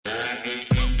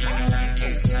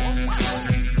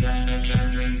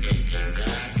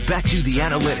into the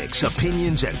analytics,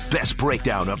 opinions, and best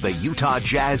breakdown of the Utah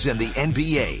Jazz and the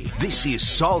NBA. This is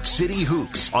Salt City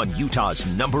Hoops on Utah's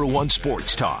 #1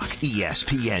 sports talk,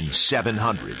 ESPN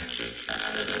 700.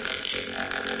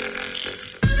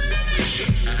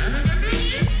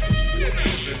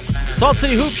 Salt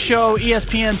City Hoops Show,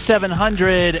 ESPN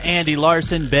 700. Andy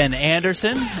Larson, Ben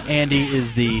Anderson. Andy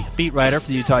is the beat writer for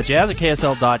the Utah Jazz at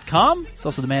KSL.com. He's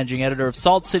also the managing editor of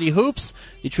Salt City Hoops,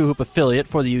 the True Hoop affiliate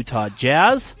for the Utah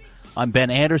Jazz. I'm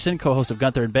Ben Anderson, co-host of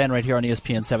Gunther and Ben right here on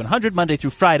ESPN 700, Monday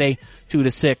through Friday, 2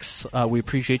 to 6. We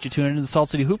appreciate you tuning into the Salt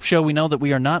City Hoops Show. We know that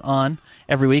we are not on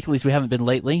every week, at least we haven't been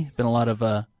lately. Been a lot of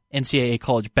NCAA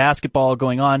college basketball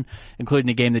going on, including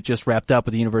a game that just wrapped up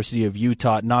with the University of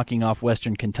Utah knocking off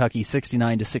Western Kentucky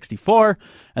 69-64,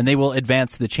 and they will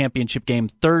advance to the championship game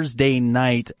Thursday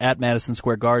night at Madison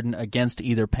Square Garden against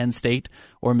either Penn State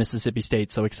or Mississippi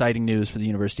State. So exciting news for the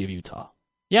University of Utah.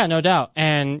 Yeah, no doubt.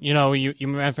 And, you know, you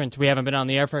referenced we haven't been on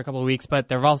the air for a couple of weeks, but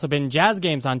there have also been Jazz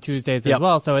games on Tuesdays as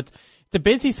well. So it's a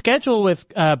busy schedule with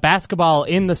basketball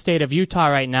in the state of Utah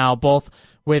right now, both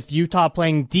with Utah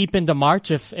playing deep into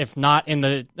March, if not in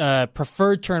the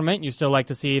preferred tournament. You still like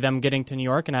to see them getting to New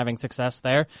York and having success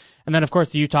there. And then, of course,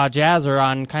 the Utah Jazz are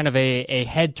on kind of a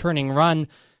head-turning run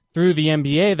through the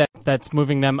NBA that's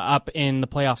moving them up in the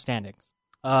playoff standings.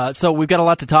 So we've got a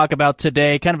lot to talk about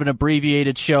today, kind of an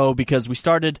abbreviated show because we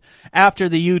started after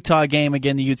the Utah game.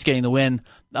 Again, the Utes getting the win.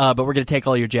 But we're going to take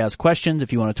all your Jazz questions.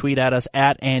 If you want to tweet at us,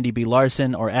 at Andy B.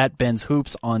 Larson or at Ben's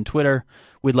Hoops on Twitter,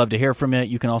 we'd love to hear from you.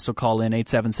 You can also call in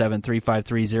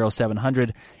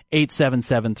 877-353-0700,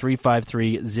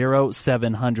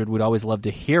 877-353-0700. We'd always love to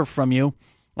hear from you.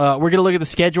 We're going to look at the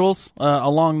schedules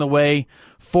along the way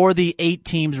for the 8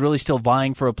 teams really still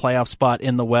vying for a playoff spot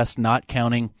in the West, not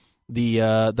counting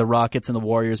the Rockets and the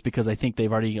Warriors, because I think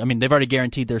they've already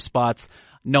guaranteed their spots.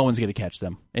 No one's going to catch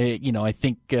them. I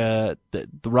think the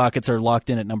Rockets are locked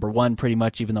in at number 1 pretty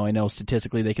much, even though I know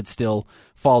statistically they could still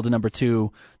fall to number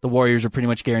 2. The Warriors are pretty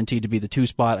much guaranteed to be the 2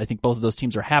 spot. I think both of those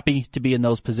teams are happy to be in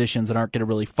those positions and aren't going to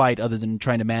really fight other than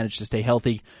trying to manage to stay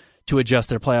healthy to adjust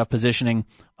their playoff positioning.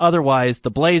 Otherwise, the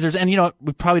Blazers, and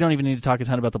we probably don't even need to talk a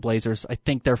ton about the Blazers. I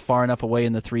think they're far enough away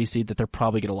in the 3 seed that they're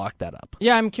probably going to lock that up.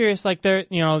 Yeah, I'm curious, like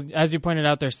as you pointed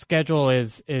out, their schedule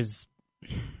is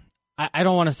I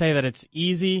don't want to say that it's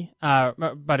easy, but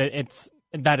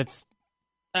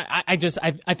I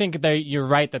think that you're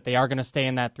right that they are going to stay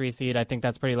in that 3 seed. I think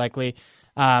that's pretty likely.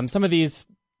 Some of these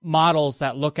models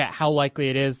that look at how likely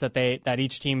it is that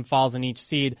each team falls in each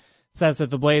seed says that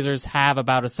the Blazers have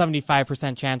about a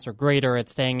 75% chance or greater at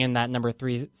staying in that number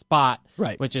 3 spot,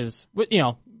 right? Which is,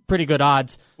 pretty good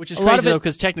odds. Which is crazy, though,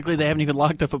 because technically they haven't even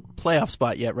locked up a playoff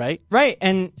spot yet, right? Right,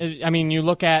 and, you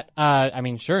look at,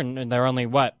 sure, they're only,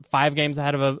 5 games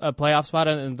ahead of a playoff spot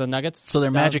in the Nuggets? So their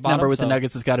magic number with the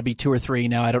Nuggets has got to be 2 or 3.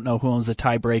 Now, I don't know who owns the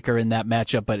tiebreaker in that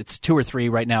matchup, but it's 2 or 3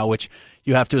 right now, which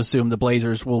you have to assume the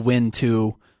Blazers will win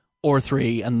 2 or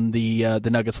 3, and the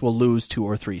Nuggets will lose 2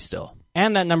 or 3 still.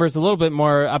 And that number is a little bit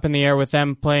more up in the air with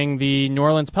them playing the New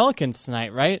Orleans Pelicans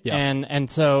tonight, right? Yeah. And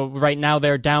so right now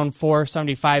they're down 4,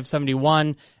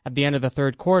 75-71 at the end of the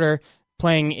third quarter,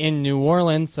 playing in New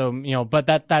Orleans. So, but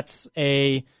that's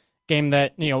a game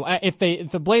that, if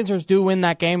the Blazers do win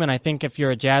that game, and I think if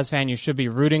you're a Jazz fan, you should be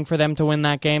rooting for them to win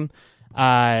that game.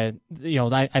 I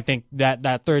think that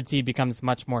 3rd seed becomes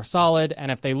much more solid, and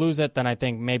if they lose it, then I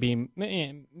think maybe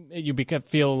you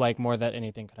feel like more that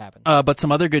anything could happen. But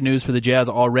some other good news for the Jazz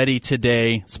already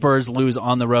today. Spurs lose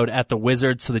on the road at the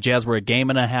Wizards, so the Jazz were a game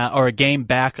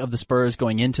back of the Spurs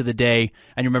going into the day,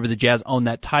 and you remember the Jazz own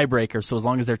that tiebreaker, so as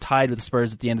long as they're tied with the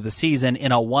Spurs at the end of the season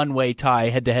in a one-way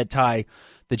tie, head-to-head tie,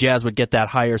 the Jazz would get that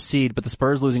higher seed, but the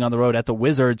Spurs losing on the road at the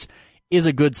Wizards is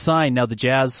a good sign. Now the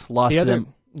Jazz lost to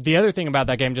them. The other thing about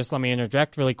that game, just let me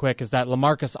interject really quick, is that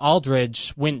LaMarcus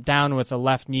Aldridge went down with a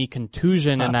left knee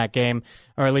contusion in that game,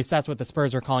 or at least that's what the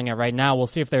Spurs are calling it right now. We'll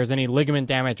see if there's any ligament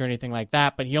damage or anything like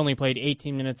that, but he only played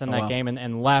 18 minutes in that game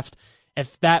and left.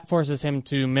 If that forces him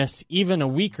to miss even a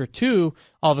week or 2,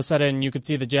 all of a sudden you could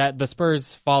see the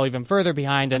Spurs fall even further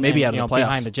behind and maybe out of the playoffs.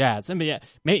 Behind the Jazz. And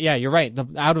you're right.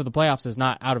 Out of the playoffs is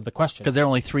not out of the question because they're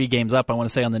only 3 games up. I want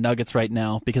to say on the Nuggets right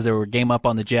now because they were a game up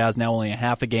on the Jazz, now only a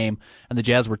half a game, and the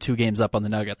Jazz were 2 games up on the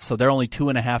Nuggets. So they're only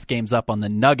 2.5 games up on the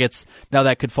Nuggets. Now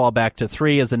that could fall back to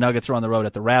 3 as the Nuggets are on the road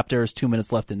at the Raptors. 2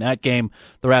 minutes left in that game.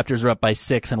 The Raptors are up by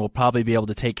 6, and we'll probably be able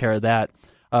to take care of that.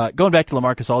 Going back to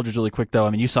LaMarcus Aldridge really quick, though,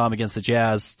 you saw him against the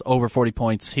Jazz, over 40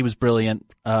 points. He was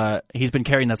brilliant. He's been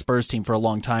carrying that Spurs team for a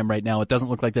long time right now. It doesn't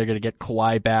look like they're going to get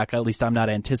Kawhi back. At least I'm not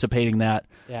anticipating that.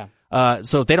 Yeah.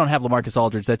 So if they don't have LaMarcus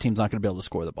Aldridge, that team's not going to be able to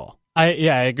score the ball. I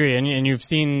agree. And you've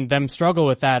seen them struggle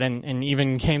with that. And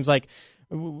even games like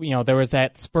there was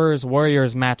that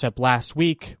Spurs-Warriors matchup last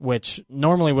week, which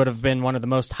normally would have been one of the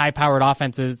most high-powered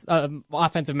offensive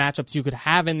matchups you could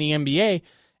have in the NBA.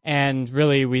 And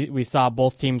really, we saw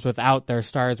both teams without their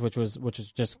stars, which was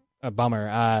just a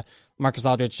bummer. Marcus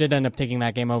Aldridge did end up taking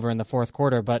that game over in the fourth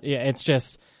quarter, but it's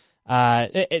just,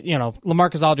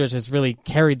 LaMarcus Aldridge has really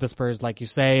carried the Spurs, like you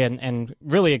say, and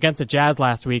really against the Jazz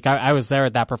last week, I was there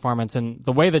at that performance, and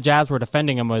the way the Jazz were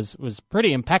defending him was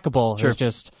pretty impeccable. Sure. It was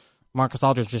just Marcus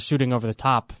Aldridge just shooting over the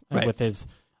top with his,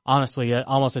 honestly,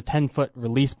 almost a 10-foot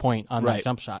release point on that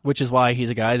jump shot. Which is why he's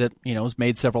a guy that, has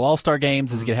made several All-Star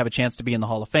games, is going to have a chance to be in the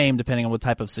Hall of Fame, depending on what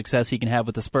type of success he can have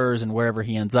with the Spurs and wherever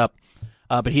he ends up.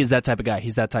 But he's that type of guy.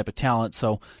 He's that type of talent.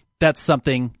 So that's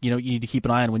something, you need to keep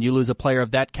an eye on. When you lose a player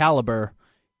of that caliber,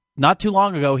 not too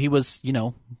long ago, he was,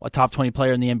 a top 20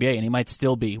 player in the NBA, and he might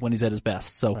still be when he's at his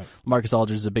best. So Marcus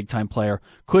Aldridge is a big-time player.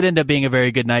 Could end up being a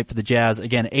very good night for the Jazz.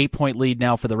 Again, 8-point lead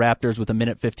now for the Raptors with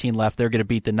 1:15 left. They're going to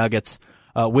beat the Nuggets.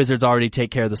 Wizards already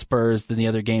take care of the Spurs. Then the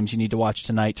other games you need to watch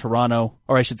tonight,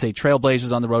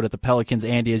 Trailblazers on the road at the Pelicans.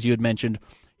 Andy, as you had mentioned,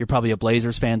 you're probably a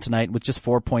Blazers fan tonight with just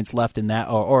 4 points left in that,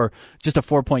 or just a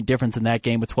 4-point difference in that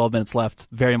game with 12 minutes left.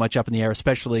 Very much up in the air,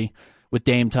 especially with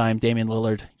Damian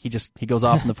Lillard. He goes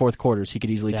off in the fourth quarters. He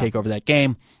could easily take over that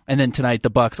game. And then tonight,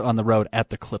 the Bucks on the road at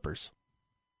the Clippers.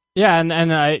 Yeah,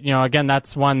 and again,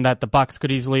 that's one that the Bucks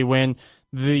could easily win.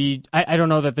 I don't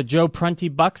know that the Joe Prunty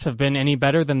Bucks have been any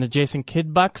better than the Jason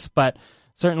Kidd Bucks, but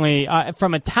certainly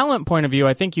from a talent point of view,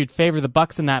 I think you'd favor the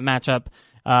Bucks in that matchup.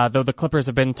 Though the Clippers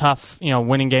have been tough,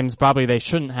 winning games probably they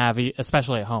shouldn't have,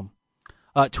 especially at home.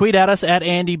 Tweet at us at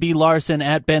Andy B. Larson,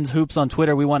 at Ben's Hoops on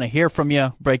Twitter. We want to hear from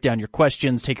you. Break down your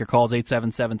questions. Take your calls,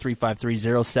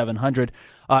 877-353-0700.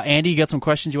 Andy, you got some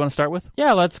questions you want to start with?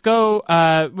 Yeah, let's go.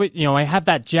 I have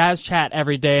that Jazz chat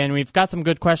every day, and we've got some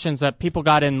good questions that people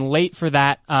got in late for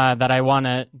that I want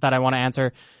to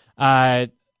answer.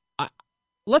 Let's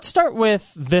start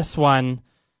with this one.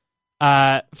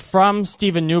 From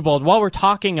Stephen Newbold. While we're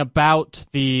talking about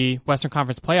the Western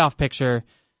Conference playoff picture,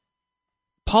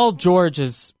 Paul George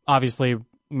is obviously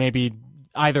maybe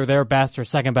either their best or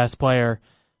second best player.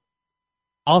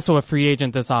 Also a free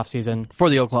agent this offseason. For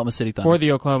the Oklahoma City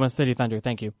Thunder.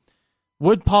 Thank you.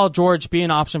 Would Paul George be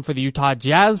an option for the Utah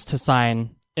Jazz to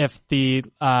sign if the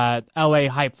LA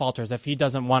hype falters, if he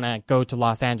doesn't want to go to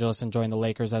Los Angeles and join the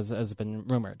Lakers as has been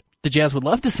rumored? The Jazz would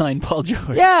love to sign Paul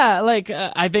George. Yeah,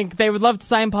 I think they would love to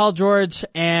sign Paul George,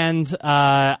 and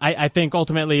I think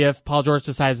ultimately if Paul George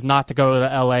decides not to go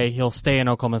to LA, he'll stay in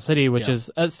Oklahoma City, which is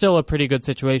still a pretty good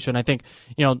situation. I think,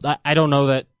 I don't know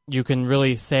that you can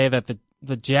really say that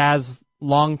the Jazz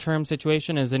long-term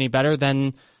situation is any better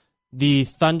than the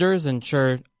Thunder's, and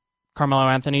sure, Carmelo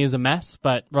Anthony is a mess,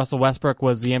 but Russell Westbrook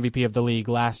was the MVP of the league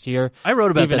last year. I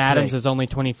wrote about Steven that Adams today. is only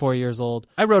 24 years old.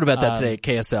 I wrote about that today at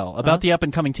KSL, about the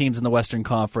up-and-coming teams in the Western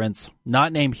Conference,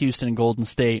 not named Houston and Golden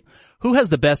State. Who has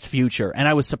the best future? And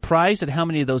I was surprised at how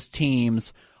many of those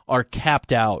teams are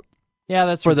capped out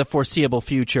for the foreseeable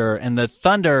future. And the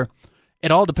Thunder,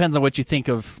 it all depends on what you think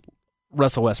of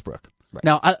Russell Westbrook. Right.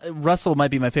 Now, Russell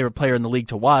might be my favorite player in the league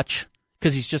to watch,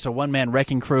 because he's just a one-man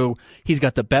wrecking crew. He's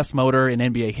got the best motor in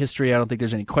NBA history. I don't think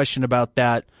there's any question about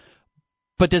that.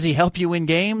 But does he help you win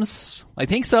games? I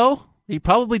think so. He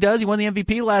probably does. He won the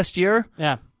MVP last year.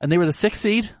 Yeah. And they were the 6th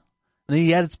seed. And then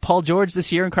he added Paul George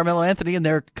this year and Carmelo Anthony, and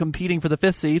they're competing for the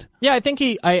 5th seed. Yeah, I think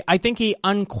he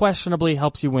unquestionably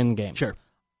helps you win games. Sure.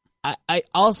 I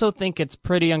also think it's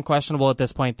pretty unquestionable at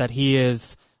this point that he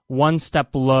is one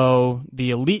step below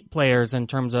the elite players in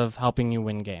terms of helping you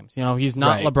win games. He's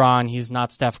not LeBron, he's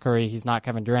not Steph Curry, he's not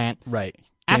Kevin Durant. Right.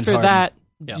 After that,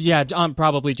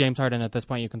 probably James Harden at this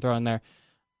point you can throw in there.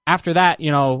 After that,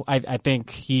 I think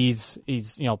he's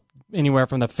anywhere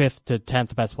from the 5th to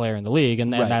 10th best player in the league,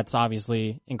 and that's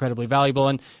obviously incredibly valuable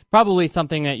and probably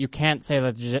something that you can't say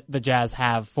that the Jazz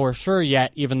have for sure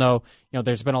yet, even though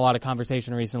there's been a lot of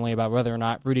conversation recently about whether or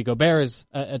not Rudy Gobert is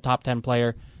a top 10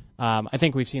 player. I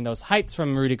think we've seen those heights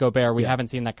from Rudy Gobert. We haven't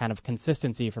seen that kind of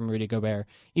consistency from Rudy Gobert,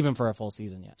 even for a full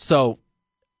season yet. So,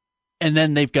 and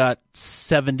then they've got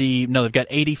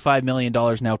 $85 million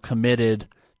now committed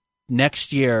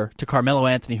next year to Carmelo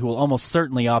Anthony, who will almost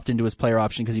certainly opt into his player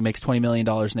option because he makes $20 million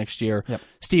next year. Yep.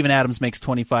 Steven Adams makes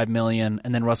 $25 million,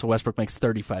 and then Russell Westbrook makes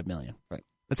 $35 million. Right.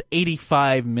 That's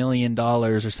 $85 million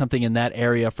or something in that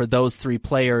area for those three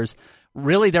players.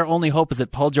 Really, their only hope is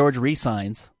that Paul George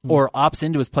re-signs or opts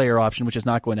into his player option, which is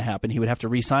not going to happen. He would have to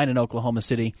re-sign in Oklahoma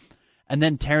City. And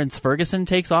then Terrence Ferguson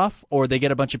takes off, or they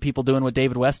get a bunch of people doing what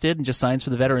David West did and just signs for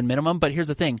the veteran minimum. But here's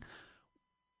the thing.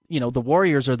 The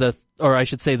Warriors are the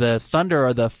Thunder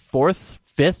are the 4th,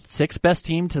 5th, 6th best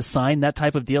team to sign that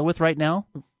type of deal with right now.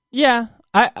 Yeah.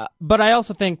 But I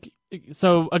also think,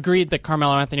 so agreed that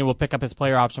Carmelo Anthony will pick up his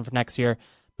player option for next year.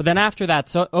 But then after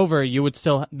that's over, you would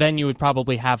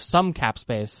probably have some cap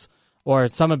space or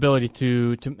some ability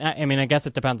to, I mean, I guess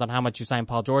it depends on how much you sign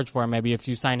Paul George for. Maybe if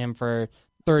you sign him for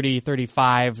 30,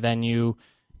 35, then you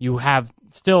have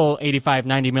still $85,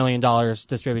 $90 million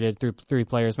distributed through 3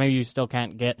 players. Maybe you still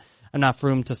can't get enough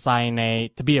room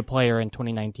to be a player in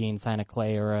 2019, sign a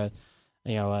Clay or a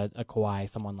Kawhi,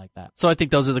 someone like that. So I think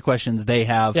those are the questions they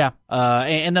have. Yeah.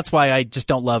 And that's why I just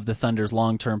don't love the Thunder's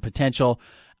long-term potential.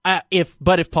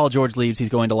 If Paul George leaves, he's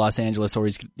going to Los Angeles or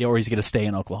he's going to stay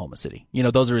in Oklahoma City.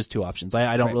 Those are his 2 options.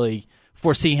 I don't really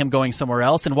foresee him going somewhere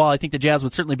else. And while I think the Jazz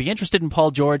would certainly be interested in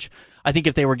Paul George, I think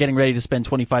if they were getting ready to spend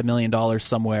 $25 million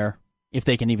somewhere, if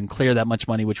they can even clear that much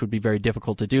money, which would be very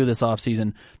difficult to do this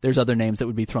offseason, there's other names that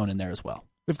would be thrown in there as well.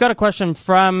 We've got a question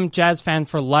from Jazz Fan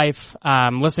for Life,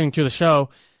 listening to the show.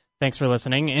 Thanks for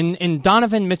listening. In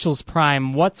Donovan Mitchell's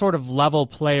prime, what sort of level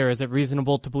player is it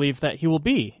reasonable to believe that he will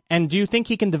be? And do you think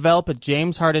he can develop a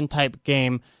James Harden type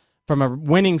game from a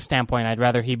winning standpoint? I'd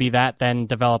rather he be that than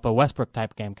develop a Westbrook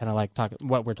type game, kind of like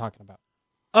what we're talking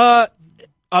about.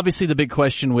 Obviously the big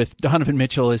question with Donovan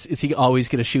Mitchell is he always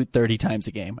going to shoot 30 times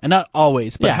a game? And not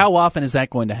always, but how often is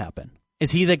that going to happen? Is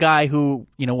he the guy who,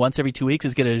 once every 2 weeks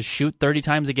is going to shoot 30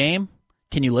 times a game?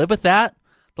 Can you live with that?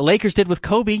 The Lakers did with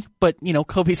Kobe, but,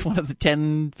 Kobe's one of the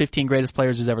 10, 15 greatest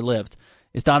players who's ever lived.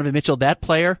 Is Donovan Mitchell that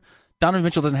player? Donovan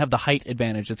Mitchell doesn't have the height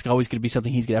advantage. It's always going to be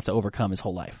something he's going to have to overcome his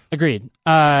whole life. Agreed.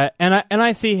 And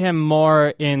I see him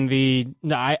more in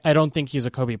I don't think he's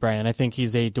a Kobe Bryant. I think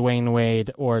he's a Dwayne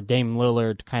Wade or Dame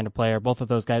Lillard kind of player. Both of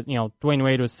those guys, Dwayne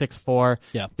Wade was 6'4".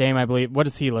 Yeah. Dame, I believe, what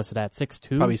is he listed at?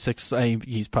 6'2"? Probably 6,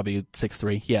 he's probably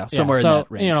 6'3". Yeah, somewhere in that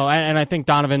range. And I think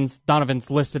Donovan's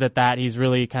listed at that. He's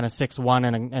really kind of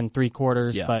 6'1" and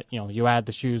 3/4, but, you add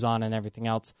the shoes on and everything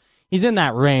else. He's in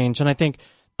that range, and I think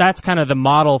that's kind of the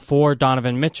model for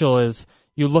Donovan Mitchell. Is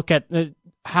you look at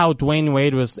how Dwayne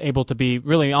Wade was able to be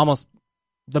really almost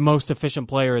the most efficient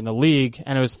player in the league,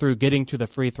 and it was through getting to the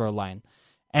free throw line.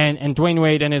 And Dwayne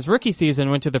Wade in his rookie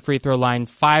season went to the free throw line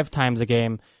 5 times a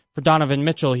game. For Donovan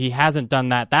Mitchell, he hasn't done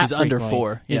that He's frequently. under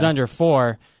 4. He's under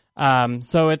 4.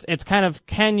 So it's kind of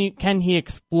can he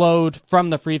explode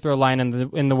from the free throw line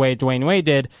in the way Dwayne Wade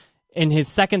did? In his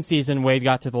second season, Wade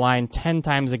got to the line 10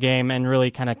 times a game and really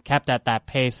kind of kept at that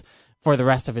pace for the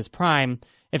rest of his prime.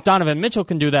 If Donovan Mitchell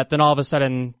can do that, then all of a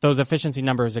sudden those efficiency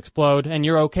numbers explode, and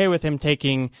you're okay with him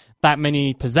taking that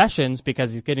many possessions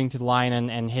because he's getting to the line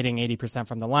and hitting 80%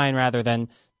 from the line rather than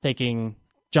taking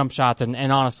jump shots and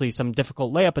honestly some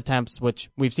difficult layup attempts, which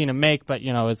we've seen him make, but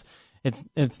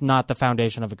it's not the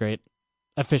foundation of a great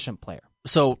efficient player.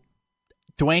 So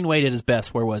Dwayne Wade at his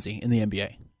best, where was he in the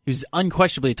NBA? He was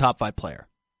unquestionably a top 5 player.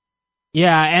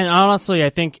 Yeah, and honestly, I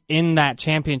think in that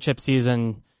championship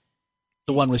season,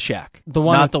 the one with Shaq,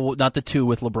 not the 2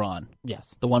 with LeBron.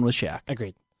 Yes, the one with Shaq.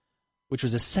 Agreed. Which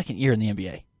was his second year in the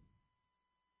NBA,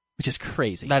 which is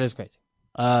crazy. That is crazy.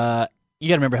 You got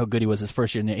to remember how good he was his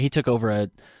first year. He took over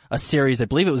a series. I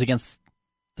believe it was against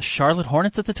the Charlotte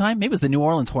Hornets at the time. Maybe it was the New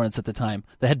Orleans Hornets at the time.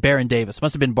 They had Baron Davis.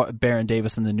 Must have been Baron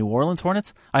Davis and the New Orleans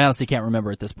Hornets. I honestly can't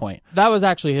remember at this point. That was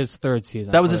actually his 3rd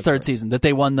season. That was his 3rd season. That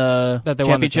they won the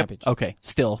championship? Okay,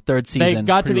 still, 3rd season. They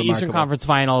got to the remarkable. Eastern Conference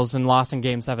Finals and lost in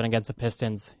Game 7 against the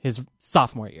Pistons his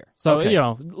sophomore year. So,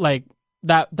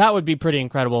 that would be pretty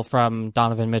incredible from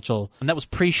Donovan Mitchell. And that was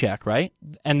pre-Shaq, right?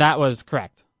 And that was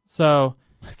correct. So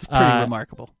it's pretty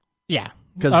remarkable. Yeah.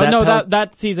 Because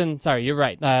that season. Sorry, you're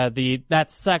right. That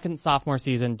second sophomore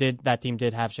season that team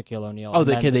did have Shaquille O'Neal. Oh,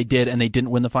 they did, and they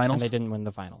didn't win the finals. And they didn't win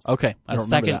the finals. Okay, I don't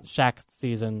remember that. The second Shaq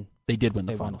season, they did win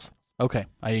the finals. Okay,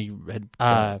 I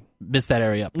had missed that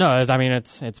area up. No, I mean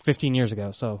it's 15 years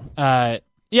ago. So I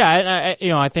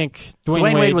think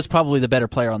Dwayne Wade was probably the better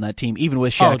player on that team, even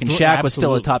with Shaq. And Shaq was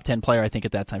still a top 10 player, I think,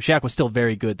 at that time. Shaq was still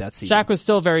very good that season. Shaq was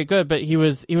still very good, but he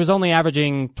was only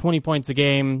averaging 20 points a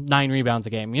game, 9 rebounds a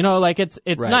game. It's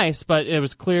right. Nice, but it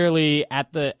was clearly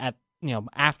after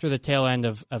the tail end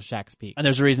of Shaq's peak. And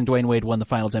there's a reason Dwayne Wade won the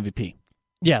Finals MVP.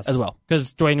 Yes, as well,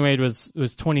 because Dwayne Wade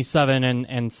was 27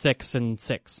 and 6 and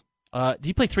 6. Did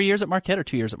he play 3 years at Marquette or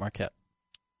 2 years at Marquette?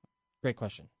 Great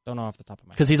question. Don't know off the top of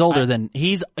my head. Because he's older than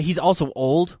he's also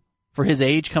old for his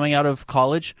age coming out of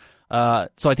college.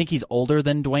 So I think he's older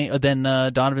than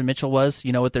Donovan Mitchell was.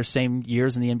 With their same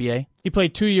years in the NBA. He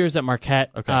played 2 years at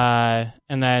Marquette. Okay.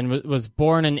 And then was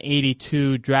born in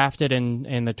 '82, drafted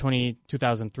in the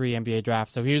 2003 NBA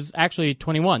draft. So he was actually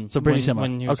 21. So pretty similar.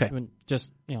 When he was,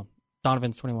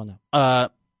 Donovan's 21 now.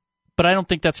 But I don't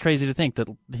think that's crazy to think that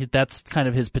that's kind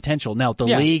of his potential. Now the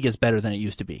league is better than it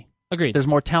used to be. Agreed. There's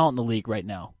more talent in the league right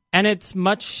now. And it's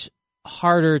much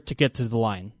harder to get to the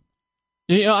line.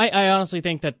 You know, I honestly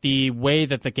think that the way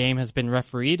that the game has been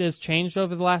refereed has changed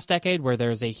over the last decade, where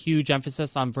there's a huge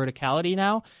emphasis on verticality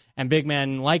now, and big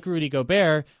men like Rudy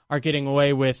Gobert are getting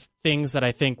away with things that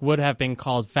I think would have been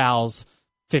called fouls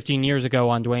 15 years ago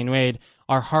on Dwayne Wade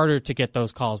are harder to get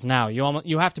those calls now.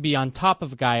 You have to be on top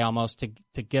of a guy almost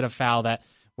to get a foul that,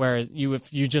 whereas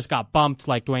if you just got bumped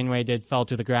like Dwayne Wade did, fell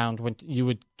to the ground, when you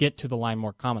would get to the line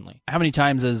more commonly. How many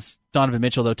times has Donovan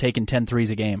Mitchell, though, taken 10 threes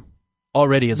a game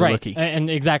already as a rookie? And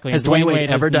exactly. Has Dwayne Wade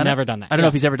ever done never it? done that. I don't know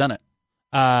if he's ever done it.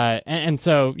 And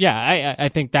so, yeah, I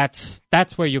think that's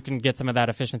where you can get some of that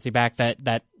efficiency back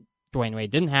that Dwayne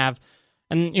Wade didn't have.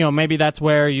 And, you know, maybe that's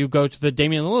where you go to the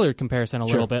Damian Lillard comparison a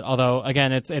little bit. Although,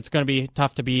 again, it's going to be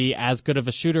tough to be as good of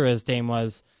a shooter as Dame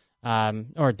was,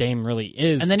 or Dame really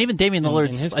is. And then even Damian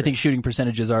Lillard's, I think, shooting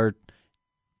percentages are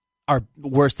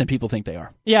worse than people think they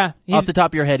are. Yeah. Off the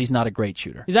top of your head, he's not a great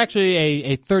shooter. He's actually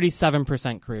a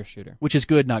 37% career shooter. Which is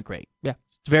good, not great. Yeah.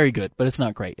 It's very good, but it's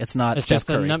not great. It's not It's Steph just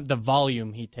Curry. the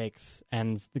volume he takes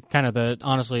and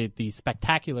honestly, the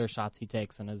spectacular shots he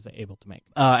takes and is able to make.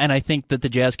 And I think that the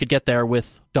Jazz could get there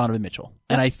with Donovan Mitchell.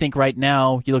 Yeah. And I think right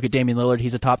now, you look at Damian Lillard,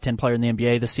 he's a top 10 player in the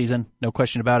NBA this season. No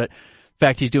question about it. In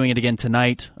fact, he's doing it again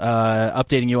tonight,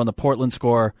 updating you on the Portland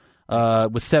score.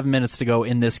 With 7 minutes to go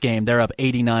in this game, they're up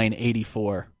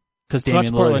 89-84 because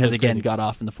Damian Lillard has again got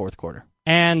off in the fourth quarter.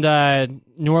 And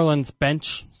New Orleans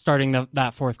bench starting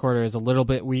that fourth quarter is a little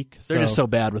bit weak. They're just so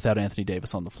bad without Anthony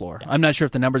Davis on the floor. Yeah. I'm not sure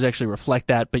if the numbers actually reflect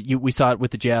that, but we saw it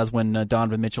with the Jazz when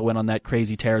Donovan Mitchell went on that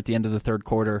crazy tear at the end of the third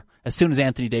quarter. As soon as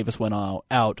Anthony Davis went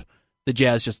out, the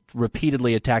Jazz just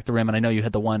repeatedly attacked the rim, and I know you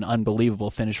had the one unbelievable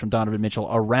finish from Donovan Mitchell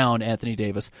around Anthony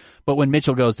Davis. But when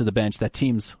Mitchell goes to the bench, that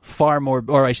team's far more,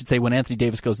 or I should say when Anthony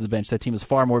Davis goes to the bench, that team is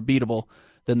far more beatable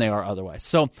than they are otherwise.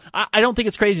 So I don't think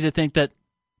it's crazy to think that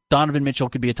Donovan Mitchell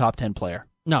could be a top 10 player.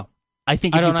 No. I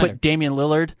think if you put Damian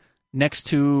Lillard next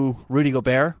to Rudy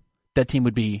Gobert, that team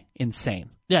would be insane.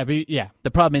 Yeah,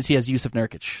 The problem is he has Yusuf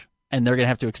Nurkic, and they're going to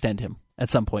have to extend him at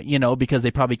some point, because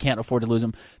they probably can't afford to lose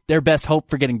him. Their best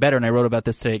hope for getting better, and I wrote about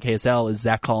this today at KSL, is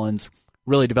Zach Collins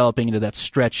really developing into that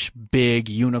stretch, big,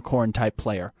 unicorn-type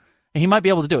player. And he might be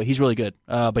able to do it. He's really good,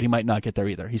 but he might not get there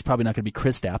either. He's probably not going to be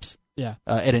Kristaps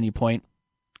at any point.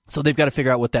 So they've got to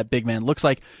figure out what that big man looks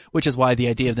like, which is why the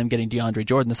idea of them getting DeAndre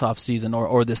Jordan this offseason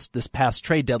or this past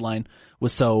trade deadline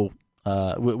was so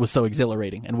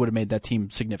exhilarating and would have made that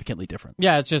team significantly different.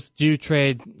 Yeah, it's just you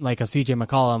trade like a CJ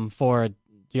McCollum for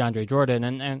DeAndre Jordan,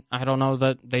 and I don't know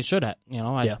that they should have.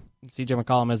 CJ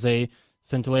McCollum is a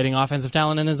scintillating offensive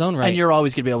talent in his own right. And you're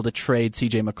always going to be able to trade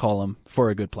CJ McCollum for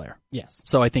a good player. Yes.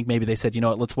 So I think maybe they said,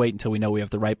 let's wait until we know we have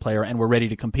the right player and we're ready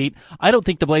to compete. I don't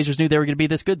think the Blazers knew they were going to be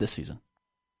this good this season.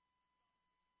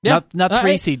 Yeah. Not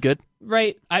 3 seed good.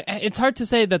 Right. It's hard to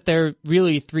say that they're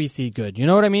really 3 seed good. You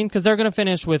know what I mean? Because they're going to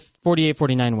finish with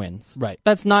 48-49 wins. Right.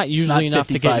 That's not usually enough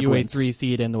to get you wins. a 3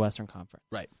 seed in the Western Conference.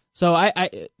 Right. So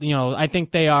I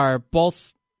think they are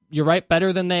both, you're right,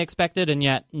 better than they expected, and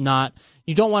yet not.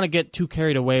 You don't want to get too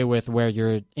carried away with where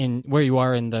you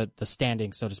are in the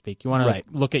standing, so to speak. You want to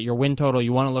look at your win total.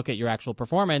 You want to look at your actual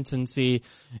performance and see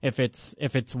if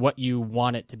it's what you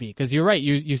want it to be. Because you're right,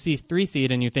 you see 3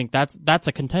 seed and you think that's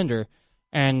a contender,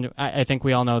 and I think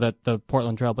we all know that the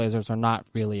Portland Trailblazers are not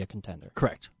really a contender.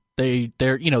 Correct.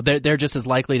 They're just as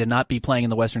likely to not be playing in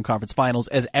the Western Conference Finals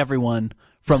as everyone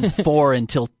from 4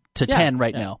 until 10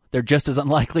 right now. They're just as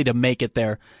unlikely to make it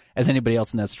there as anybody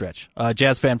else in that stretch.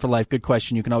 Jazz fan for life, good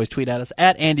question. You can always tweet at us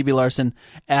at Andy B. Larson,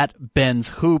 at Ben's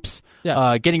Hoops.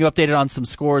 Yeah. Getting you updated on some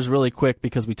scores really quick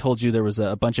because we told you there was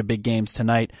a bunch of big games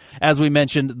tonight. As we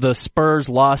mentioned, the Spurs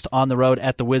lost on the road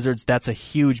at the Wizards. That's a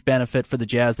huge benefit for the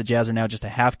Jazz. The Jazz are now just a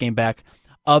half game back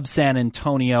of San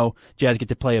Antonio. Jazz get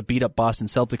to play a beat-up Boston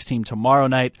Celtics team tomorrow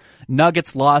night.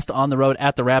 Nuggets lost on the road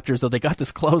at the Raptors, though they got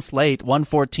this close late,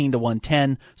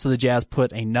 114-110. So the Jazz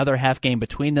put another half game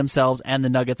between themselves and the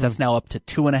Nuggets. That's now up to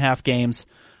 2.5 games.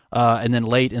 And then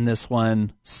late in this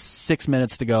one, 6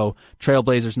 minutes to go,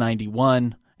 Trailblazers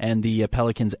 91 and the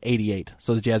Pelicans 88.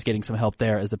 So the Jazz getting some help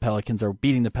there as the Pelicans are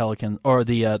beating the Pelicans, or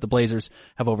the Blazers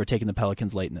have overtaken the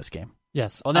Pelicans late in this game.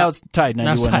 Yes. Well, now it's tied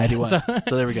 91-91.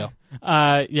 So there we go.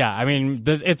 Yeah, I mean,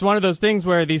 it's one of those things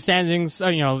where these standings,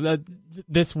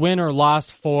 this win or loss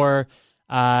for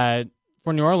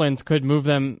New Orleans could move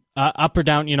them up or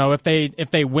down.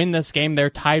 If they win this game, they're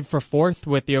tied for 4th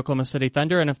with the Oklahoma City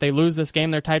Thunder, and if they lose this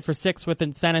game, they're tied for 6th with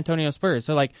the San Antonio Spurs.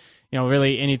 So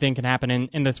really anything can happen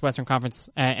in this Western Conference,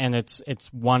 and it's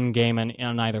one game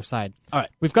on either side. All right.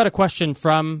 We've got a question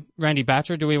from Randy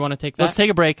Batcher. Do we want to take that? Let's take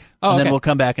a break, and then we'll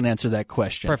come back and answer that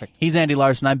question. Perfect. He's Andy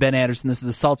Larson. I'm Ben Anderson. This is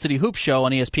the Salt City Hoops Show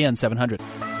on ESPN 700.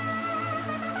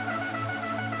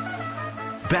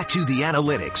 Back to the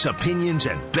analytics, opinions,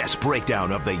 and best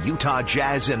breakdown of the Utah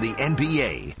Jazz and the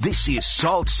NBA. This is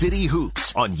Salt City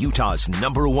Hoops on Utah's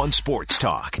 #1 sports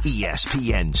talk,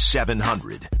 ESPN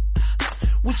 700.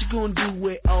 What you gonna do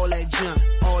with all that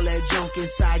junk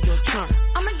inside your trunk?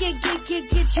 I'ma get you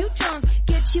drunk,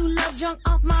 get you love drunk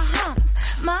off my hump,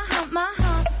 my hump, my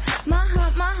hump, my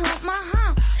hump, my hump, my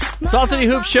hump. Salt City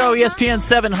Hoops Show, ESPN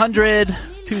 700,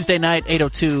 Tuesday night,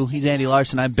 8:02. He's Andy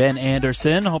Larson. I'm Ben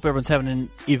Anderson. Hope everyone's having an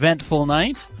eventful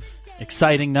night,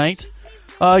 exciting night.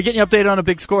 Getting you updated on a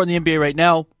big score in the NBA right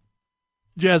now.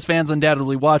 Jazz fans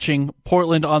undoubtedly watching.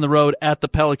 Portland on the road at the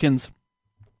Pelicans.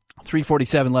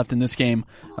 3:47 left in this game.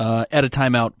 At a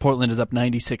timeout, Portland is up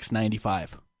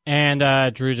 96-95.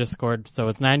 And Drew just scored, so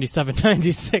it's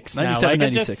 97-96 now.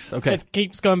 97-96, okay. It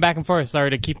keeps going back and forth.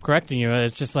 Sorry to keep correcting you.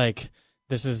 It's just like,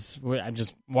 I'm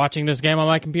just watching this game on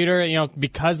my computer,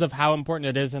 because of how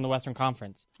important it is in the Western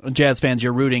Conference. Jazz fans,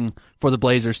 you're rooting for the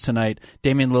Blazers tonight.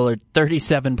 Damian Lillard,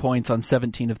 37 points on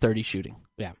 17 of 30 shooting.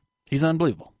 Yeah. He's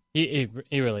unbelievable. He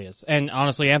really is. And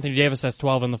honestly, Anthony Davis has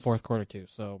 12 in the fourth quarter too,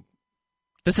 so...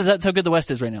 That's how good the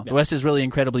West is right now. Yeah. The West is really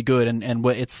incredibly good, and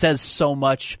what it says so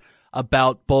much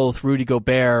about both Rudy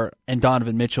Gobert and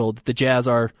Donovan Mitchell. The Jazz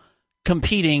are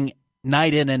competing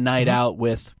night in and night out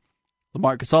with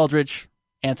LaMarcus Aldridge,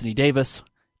 Anthony Davis,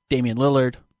 Damian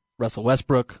Lillard, Russell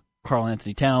Westbrook, Karl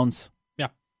Anthony Towns,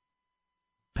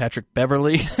 Patrick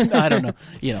Beverly. I don't know.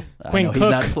 Quinn Cook. He's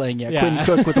not playing yet. Yeah. Quinn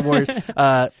Cook with the Warriors.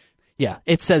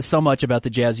 It says so much about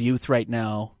the Jazz youth right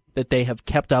now that they have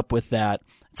kept up with that.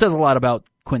 It says a lot about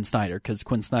Quinn Snyder, because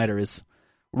Quinn Snyder is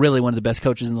really one of the best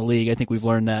coaches in the league. I think we've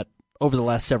learned that over the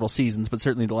last several seasons, but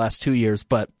certainly the last 2 years.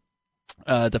 But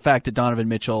the fact that Donovan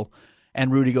Mitchell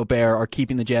and Rudy Gobert are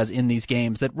keeping the Jazz in these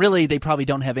games that really they probably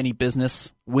don't have any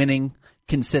business winning,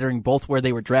 considering both where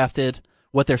they were drafted,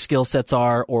 what their skill sets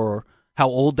are, or how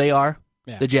old they are.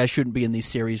 Yeah. The Jazz shouldn't be in these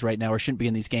series right now, or shouldn't be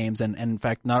in these games, and in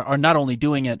fact are not only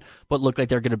doing it, but look like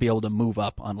they're going to be able to move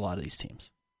up on a lot of these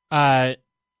teams.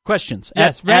 Questions.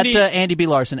 Yes, at Andy B.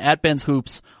 Larson, at Ben's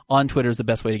Hoops on Twitter is the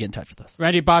best way to get in touch with us.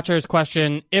 Randy Botcher's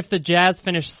question, if the Jazz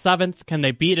finish 7th, can they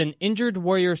beat an injured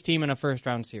Warriors team in a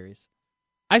first-round series?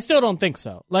 I still don't think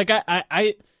so. Like,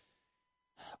 I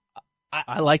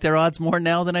like their odds more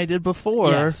now than I did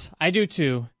before. Yes, I do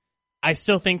too. I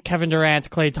still think Kevin Durant,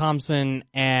 Klay Thompson,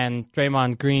 and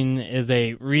Draymond Green is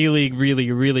a really,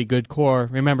 really, really good core.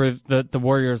 Remember, the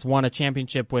Warriors won a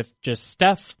championship with just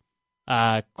Steph,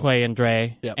 Klay and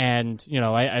Dre, yep. And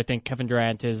I think Kevin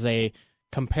Durant is a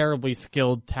comparably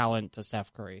skilled talent to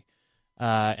Steph Curry,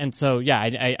 and so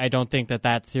I don't think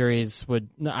that series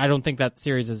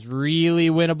is really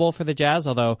winnable for the Jazz.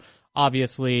 Although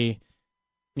obviously,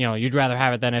 you'd rather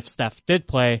have it than if Steph did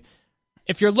play.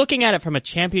 If you're looking at it from a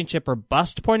championship or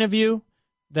bust point of view,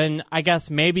 then I guess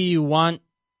maybe you want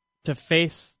to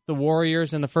face the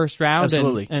Warriors in the first round.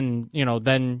 Absolutely. And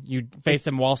then you face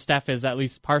them while Steph is at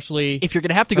least partially... If you're going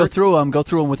to have to go through them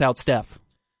without Steph.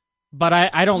 But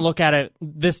I don't look at it...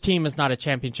 This team is not a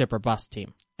championship or bust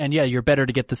team. And you're better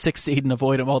to get the 6th seed and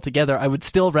avoid them altogether. I would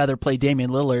still rather play Damian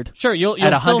Lillard sure, you'll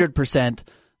at 100%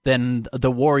 than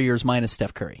the Warriors minus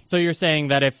Steph Curry. So you're saying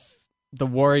that if the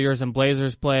Warriors and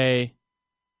Blazers play...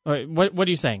 What are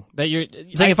you saying? That you're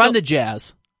saying I'm the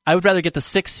Jazz... I would rather get the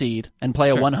 6th seed and play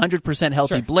a 100%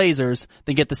 healthy Blazers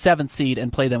than get the 7th seed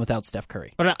and play them without Steph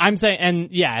Curry. But I'm saying,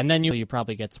 and then you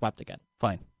probably get swept again.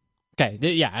 Fine. Okay,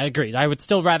 yeah, I agree. I would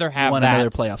still rather have another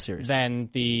playoff series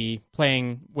than the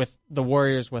playing with the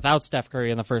Warriors without Steph Curry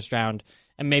in the first round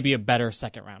and maybe a better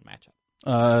second round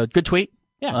matchup. Good tweet.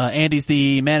 Yeah. Andy's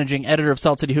the managing editor of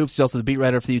Salt City Hoops. He's also the beat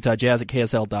writer for the Utah Jazz at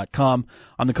KSL.com.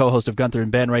 I'm the co-host of Gunther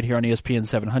and Ben right here on ESPN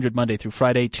 700 Monday through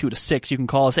Friday, 2 to 6. You can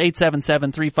call us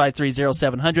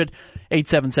 877-353-0700,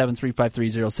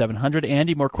 877-353-0700.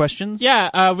 Andy, more questions?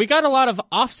 Yeah, we got a lot of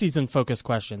off-season focused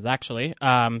questions, actually.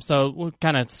 So we're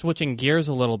kind of switching gears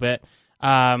a little bit.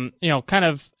 Let's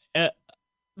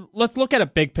look at a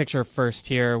big picture first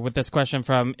here with this question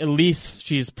from Elise.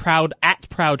 She's proud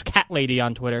cat lady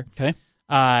on Twitter. Okay.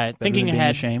 Thinking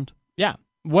ahead. Ashamed. Yeah.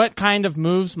 What kind of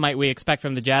moves might we expect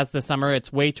from the Jazz this summer?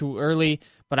 It's way too early,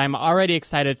 but I'm already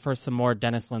excited for some more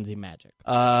Dennis Lindsey magic.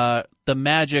 The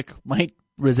magic might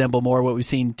resemble more what we've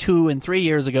seen 2 and 3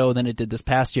 years ago than it did this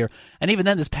past year. And even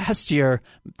then, this past year,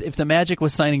 if the magic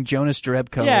was signing Jonas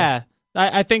Jerebko. Yeah.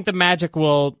 I think the magic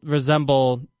will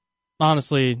resemble,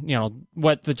 honestly,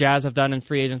 what the Jazz have done in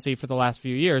free agency for the last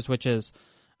few years, which is,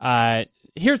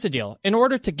 here's the deal. In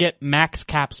order to get max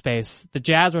cap space, the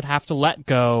Jazz would have to let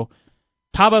go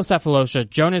Thabo Sefolosha,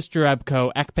 Jonas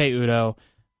Jerebko, Ekpe Udoh,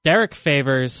 Derek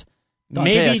Favors,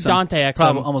 maybe Dante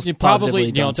Exum.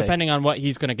 Probably, depending on what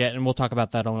he's going to get, and we'll talk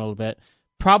about that in a little bit.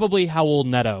 probably Raul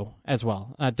Neto as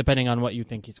well, depending on what you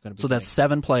think he's going to be. So that's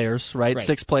 7 players, right? Right.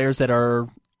 6 players that are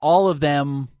all of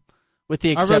them, with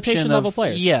the exception rotation of level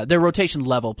players. Yeah, they're rotation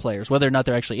level players. Whether or not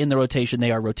they're actually in the rotation,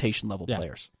 they are rotation level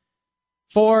players.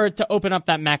 To open up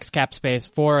that max cap space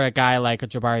for a guy like a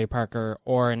Jabari Parker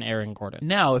or an Aaron Gordon.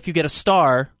 Now, if you get a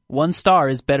star, 1 star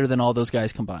is better than all those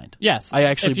guys combined. Yes. I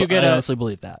actually I honestly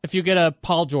believe that. If you get a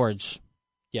Paul George,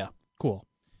 Yeah. cool.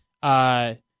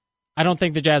 I don't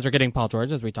think the Jazz are getting Paul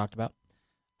George, as we talked about.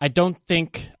 I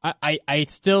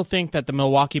still think that the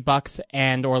Milwaukee Bucks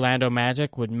and Orlando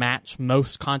Magic would match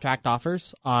most contract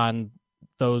offers on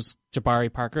those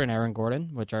Jabari Parker and Aaron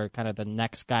Gordon, which are kind of the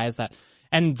next guys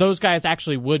and those guys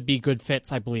actually would be good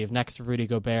fits, I believe, next to Rudy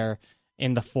Gobert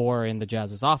in the 4 in the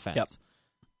Jazz's offense. Yep.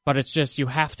 But it's just you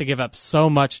have to give up so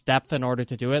much depth in order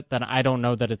to do it that I don't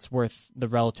know that it's worth the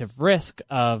relative risk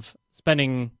of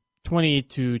spending $20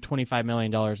 to $25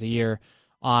 million a year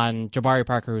on Jabari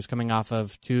Parker, who's coming off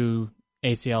of 2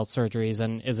 ACL surgeries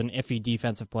and is an iffy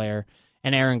defensive player,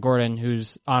 and Aaron Gordon,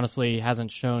 who's honestly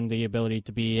hasn't shown the ability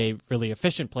to be a really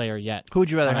efficient player yet. Who would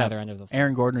you rather on have, either end of the floor.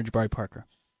 Aaron Gordon or Jabari Parker?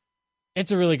 It's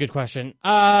a really good question.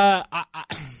 I'd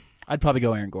probably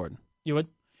go Aaron Gordon. You would?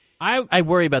 I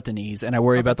worry about the knees, and I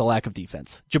worry about the lack of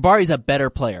defense. Jabari's a better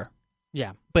player,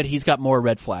 Yeah. but he's got more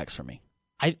red flags for me.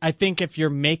 I think if you're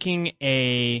making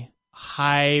a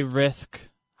high risk,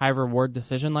 high reward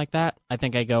decision like that, I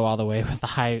think I go all the way with the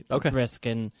high risk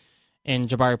in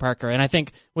Jabari Parker. And I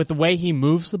think with the way he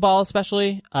moves the ball,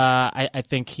 especially, I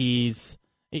think he's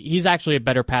actually a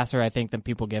better passer, I think, than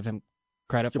people give him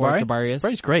credit for. Jabari is.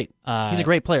 Jabari's great. He's a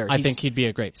great player. I think he'd be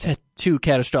a great He's had 2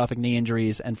 catastrophic knee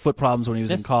injuries and foot problems when he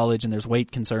was in college, and there's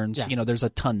weight concerns. Yeah. There's a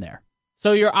ton there.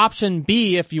 So your option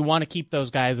B, if you want to keep those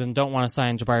guys and don't want to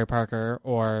sign Jabari Parker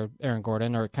or Aaron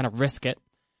Gordon or kind of risk it,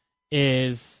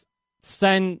 is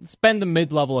spend the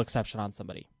mid-level exception on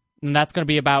somebody. And that's going to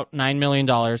be about $9 million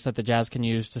that the Jazz can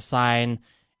use to sign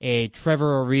a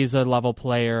Trevor Ariza level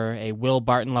player, a Will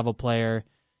Barton level player.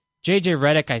 JJ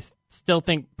Redick, I still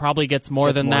think probably gets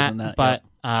more than that, but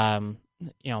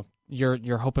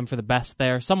you're hoping for the best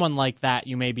there. Someone like that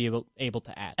you may be able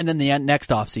to add. And then the next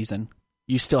offseason,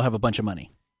 you still have a bunch of money.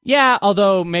 Yeah,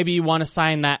 although maybe you want to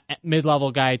sign that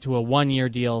mid-level guy to a 1-year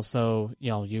deal, so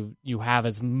you have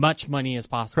as much money as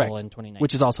possible in 2019.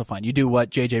 Which is also fine. You do what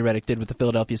JJ Redick did with the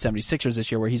Philadelphia 76ers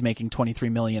this year, where he's making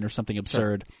 $23 million or something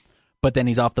absurd, but then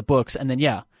he's off the books, and then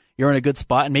you're in a good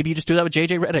spot, and maybe you just do that with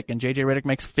JJ Redick, and JJ Redick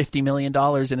makes $50 million in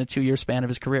a 2-year span of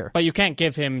his career. But you can't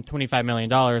give him $25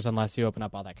 million unless you open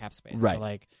up all that cap space.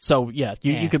 Right.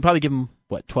 You could probably give him,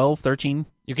 12, 13?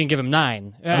 You can give him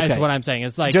 9. That's what I'm saying.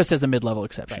 It's like just as a mid-level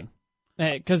exception.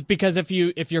 Right. Because if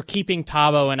you're keeping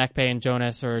Tabo and Ekpe and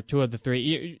Jonas or 2 of the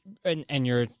 3, and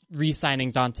you're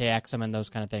re-signing Dante Exum and those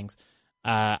kind of things,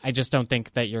 I just don't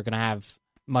think that you're going to have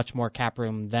much more cap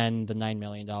room than the $9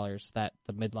 million that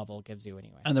the mid-level gives you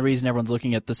anyway. And the reason everyone's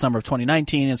looking at the summer of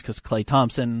 2019 is because Klay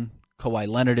Thompson, Kawhi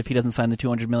Leonard, if he doesn't sign the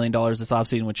 $200 million this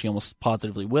offseason, which he almost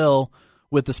positively will,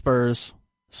 with the Spurs,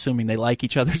 assuming they like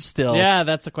each other still. Yeah,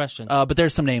 that's a question. But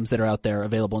there's some names that are out there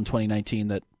available in 2019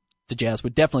 that the Jazz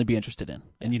would definitely be interested in.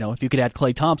 And, if you could add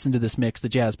Klay Thompson to this mix, the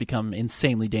Jazz become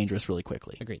insanely dangerous really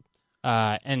quickly. Agreed.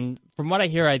 And from what I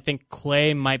hear, I think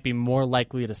Klay might be more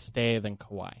likely to stay than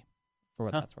Kawhi, for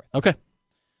what that's worth. Okay.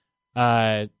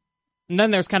 And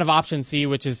then there's kind of option C,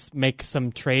 which is make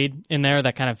some trade in there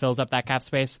that kind of fills up that cap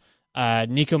space.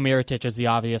 Nico Mirotic is the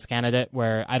obvious candidate,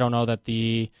 where I don't know that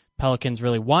the Pelicans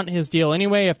really want his deal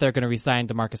anyway if they're going to re-sign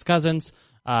DeMarcus Cousins.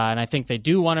 And I think they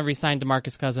do want to re-sign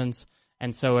DeMarcus Cousins.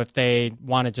 And so if they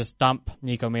want to just dump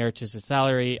Nico Mirotic's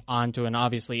salary onto an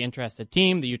obviously interested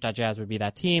team, the Utah Jazz would be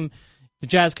that team. The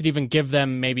Jazz could even give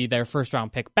them maybe their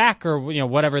first-round pick back, or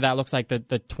whatever that looks like, the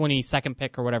 22nd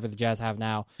pick or whatever the Jazz have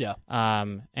now. Yeah.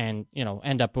 And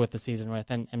end up with the season with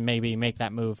and maybe make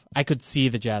that move. I could see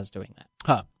the Jazz doing that.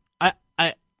 Huh.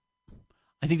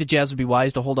 I think the Jazz would be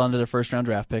wise to hold on to their first-round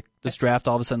draft pick. This draft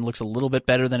all of a sudden looks a little bit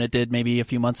better than it did maybe a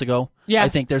few months ago. Yeah. I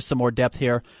think there's some more depth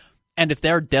here. And if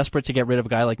they're desperate to get rid of a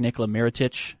guy like Nikola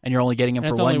Mirotic, and you're only getting him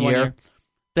for 1 year,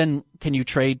 then can you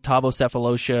trade Thabo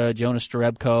Sefolosha, Jonas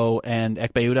Jerebko, and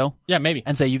Ekpe Udoh? Yeah, maybe.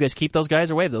 And say you guys keep those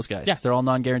guys or waive those guys. Yeah. They're all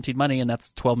non-guaranteed money, and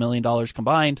that's $12 million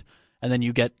combined, and then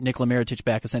you get Nikola Mirotic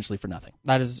back essentially for nothing.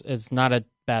 That is not a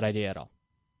bad idea at all.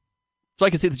 So I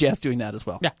can see the Jazz doing that as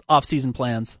well. Yeah. Off-season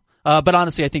plans. But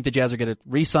honestly, I think the Jazz are going to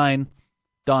re-sign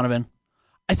Donovan.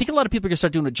 I think a lot of people are going to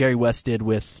start doing what Jerry West did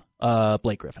with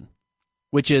Blake Griffin,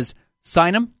 which is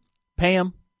sign him, pay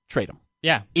him, trade him.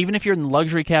 Yeah. Even if you're in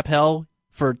luxury cap hell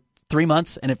for 3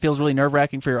 months and it feels really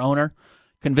nerve-wracking for your owner,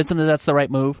 convince him that that's the right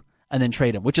move, and then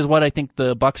trade him, which is what I think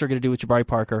the Bucks are going to do with Jabari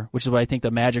Parker, which is what I think the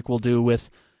Magic will do with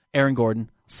Aaron Gordon.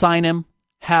 Sign him,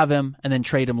 have him, and then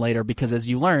trade him later, because as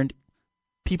you learned,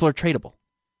 people are tradable.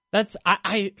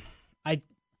 I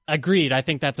agreed. I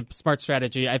think that's a smart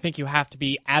strategy. I think you have to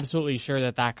be absolutely sure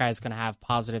that that guy's going to have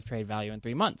positive trade value in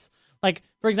 3 months. Like,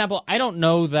 for example, I don't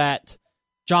know that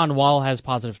John Wall has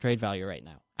positive trade value right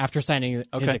now after signing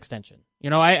his extension.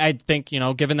 I think,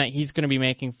 given that he's going to be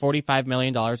making $45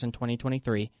 million in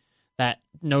 2023, that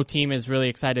no team is really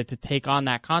excited to take on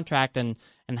that contract and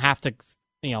have to,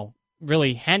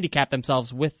 really handicap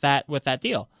themselves with that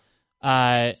deal.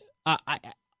 I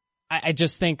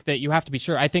just think that you have to be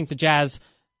sure. I think the Jazz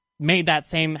had that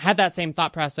same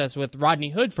thought process with Rodney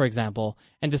Hood, for example,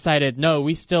 and decided, no,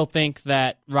 we still think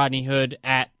that Rodney Hood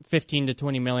at $15 to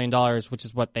 $20 million, which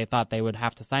is what they thought they would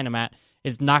have to sign him at,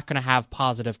 is not going to have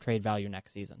positive trade value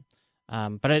next season.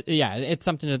 But it's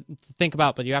something to think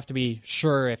about, but you have to be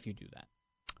sure if you do that.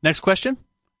 Next question.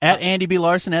 At Andy B.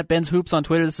 Larson, at Ben's Hoops on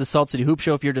Twitter. This is Salt City Hoop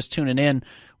Show. If you're just tuning in,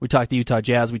 we talk the Utah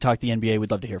Jazz, we talk the NBA. We'd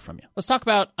love to hear from you. Let's talk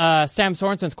about Sam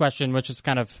Sorensen's question, which is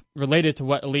kind of related to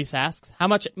what Elise asks. How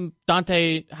much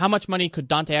money could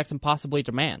Dante Exum possibly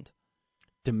demand?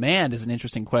 Demand is an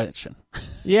interesting question.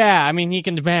 Yeah, I mean, he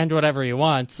can demand whatever he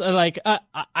wants.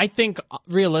 I think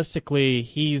realistically,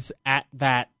 he's at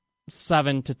that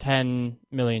 $7 to $10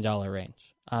 million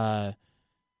range.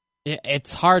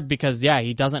 It's hard because,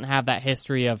 he doesn't have that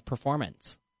history of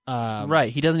performance. Right.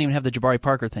 He doesn't even have the Jabari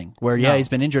Parker thing where, he's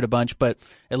been injured a bunch, but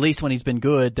at least when he's been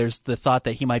good, there's the thought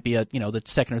that he might be the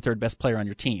second or third best player on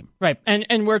your team. Right.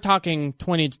 And we're talking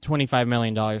 $20 to $25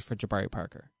 million for Jabari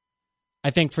Parker. I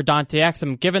think for Dante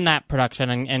Exum, given that production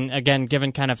and again,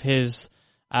 given kind of his,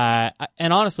 and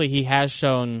honestly, he has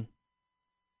shown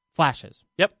flashes.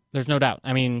 Yep. There's no doubt.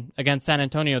 I mean, against San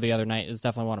Antonio the other night is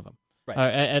definitely one of them. Right.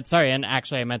 And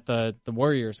actually I meant the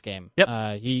Warriors game.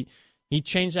 Yep. He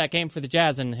changed that game for the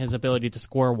Jazz and his ability to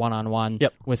score one-on-one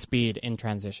with speed in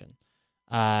transition.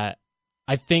 I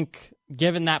think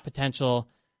given that potential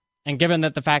and given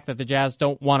that the fact that the Jazz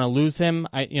don't want to lose him,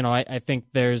 I think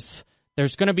there's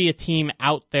going to be a team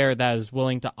out there that is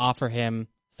willing to offer him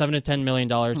 $7 to $10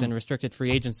 million in restricted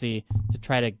free agency to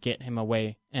try to get him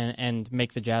away and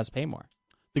make the Jazz pay more.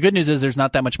 The good news is there's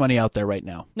not that much money out there right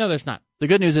now. No, there's not. The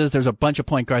good news is there's a bunch of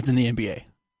point guards in the NBA.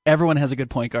 Everyone has a good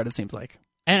point guard, it seems like.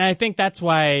 And I think that's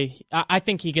why I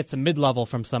think he gets a mid-level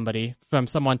from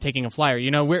someone taking a flyer.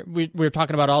 We're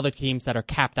talking about all the teams that are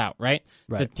capped out, right?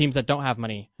 The teams that don't have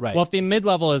money. Right. Well, if the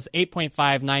mid-level is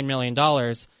 $8.59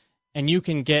 million, and you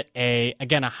can get a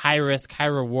high-risk,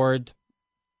 high-reward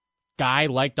guy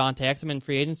like Dante Exum in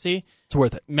free agency, it's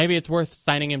worth it. Maybe it's worth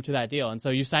signing him to that deal. And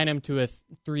so you sign him to a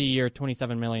 3-year,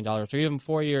 $27 million, or even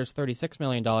 4 years, $36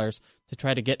 million to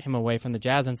try to get him away from the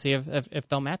Jazz and see if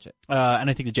they'll match it. And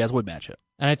I think the Jazz would match it.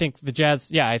 And I think the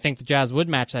Jazz would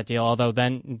match that deal, although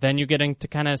then you get into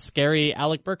kind of scary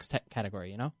Alec Burks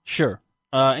category, Sure.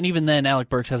 And even then, Alec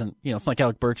Burks hasn't, it's not like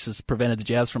Alec Burks has prevented the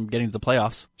Jazz from getting to the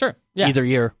playoffs. Sure. Yeah. Either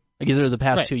year. Either of the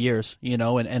past 2 years,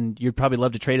 and you'd probably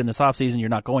love to trade him this offseason. You're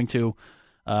not going to,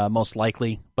 most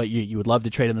likely, but you would love to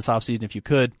trade him this offseason if you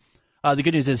could. The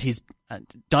good news is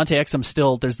Dante Exum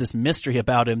still, there's this mystery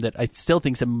about him that I still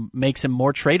think makes him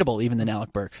more tradable even than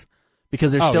Alec Burks.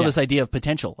 Because there's still this idea of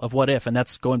potential, of what if, and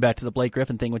that's going back to the Blake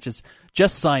Griffin thing, which is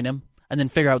just sign him and then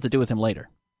figure out what to do with him later.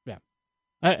 Yeah.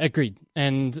 Agreed.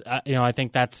 And, I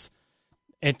think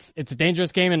it's a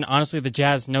dangerous game, and honestly, the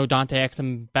Jazz know Dante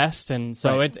Exum best, and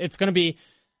so it's going to be.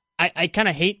 I kind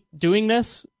of hate doing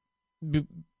this,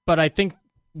 but I think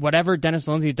whatever Dennis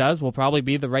Lindsey does will probably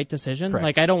be the right decision. Correct.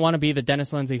 Like, I don't want to be the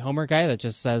Dennis Lindsey homer guy that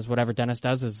just says whatever Dennis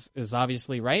does is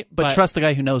obviously right. But trust the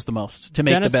guy who knows the most to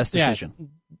make the best decision. Yeah,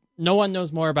 no one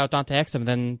knows more about Dante Exum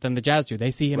than the Jazz do. They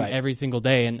see him every single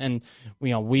day, and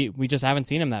we just haven't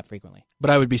seen him that frequently. But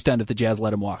I would be stunned if the Jazz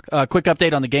let him walk. Quick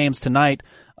update on the games tonight.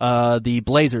 The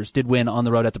Blazers did win on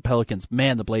the road at the Pelicans.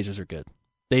 Man, the Blazers are good.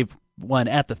 They've won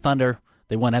at the Thunder.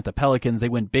 They won at the Pelicans. They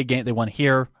win big game. They won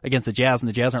here against the Jazz, and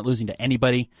the Jazz aren't losing to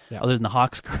anybody other than the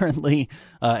Hawks currently,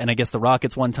 and I guess the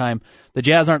Rockets one time. The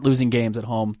Jazz aren't losing games at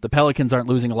home. The Pelicans aren't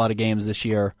losing a lot of games this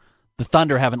year. The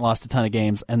Thunder haven't lost a ton of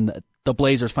games, and the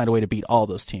Blazers find a way to beat all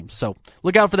those teams. So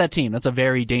look out for that team. That's a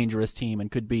very dangerous team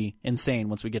and could be insane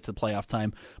once we get to the playoff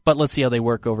time. But let's see how they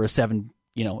work over a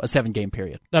 7-game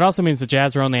period. That also means the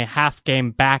Jazz are only a half game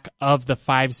back of the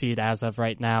 5 seed as of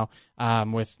right now,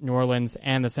 with New Orleans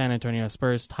and the San Antonio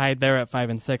Spurs tied there at 5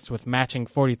 and 6 with matching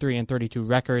 43 and 32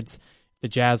 records. If the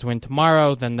Jazz win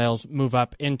tomorrow, then they'll move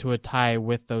up into a tie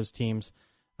with those teams.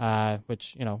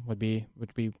 which would be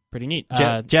pretty neat.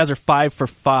 Jazz are 5 for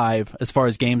 5 as far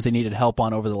as games they needed help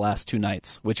on over the last 2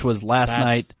 nights, which was last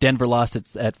night Denver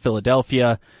lost at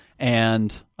Philadelphia,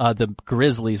 and the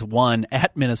Grizzlies won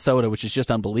at Minnesota, which is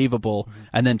just unbelievable. Mm-hmm.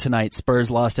 And then tonight,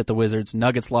 Spurs lost at the Wizards,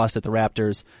 Nuggets lost at the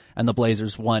Raptors, and the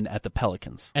Blazers won at the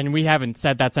Pelicans. And we haven't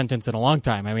said that sentence in a long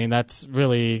time. I mean, that's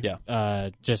really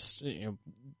just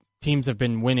teams have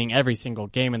been winning every single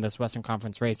game in this Western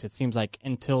Conference race. It seems like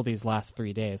until these last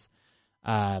 3 days.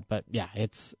 But yeah,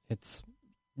 it's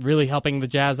really helping the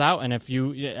Jazz out. And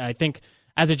I think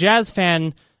as a Jazz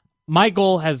fan, my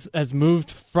goal has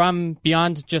moved from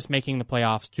beyond just making the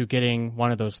playoffs to getting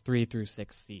one of those 3 through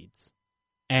 6 seeds.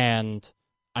 And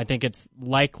I think it's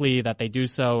likely that they do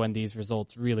so, and these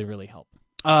results really, really help.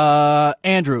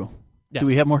 Andrew, yes. Do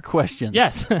we have more questions?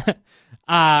 Yes.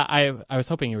 I was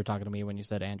hoping you were talking to me when you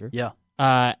said Andrew. Yeah.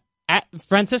 At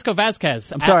Francisco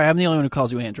Vasquez. I'm sorry, I'm the only one who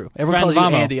calls you Andrew. Everyone calls you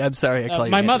Andy. I'm sorry, I call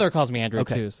you my Andrew. mother calls me Andrew,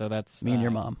 too, so that's me and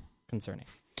your mom. Concerning.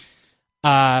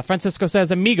 Francisco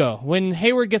says, Amigo, when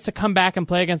Hayward gets to come back and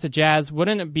play against the Jazz,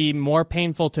 wouldn't it be more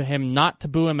painful to him not to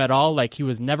boo him at all, like he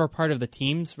was never part of the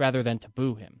teams, rather than to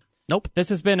boo him? Nope. This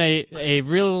has been a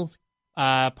real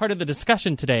part of the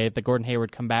discussion today, the Gordon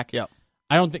Hayward comeback. Yep.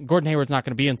 I don't think Gordon Hayward's not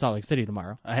going to be in Salt Lake City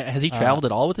tomorrow. Has he traveled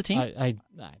at all with the team? I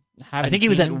think he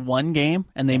was at one game,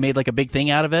 and they made like a big thing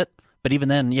out of it. But even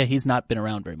then, he's not been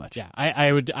around very much. Yeah,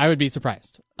 I would be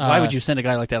surprised. Why would you send a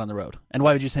guy like that on the road? And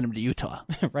why would you send him to Utah?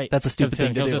 Right. That's a stupid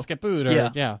thing to do. He'll just get booed. Or,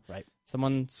 yeah. Right.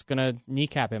 Someone's gonna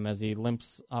kneecap him as he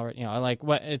limps.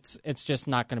 It's just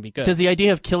not gonna be good. Does the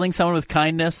idea of killing someone with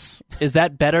kindness, is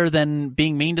that better than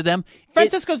being mean to them?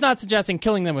 Francisco's not suggesting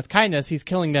killing them with kindness. He's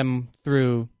killing them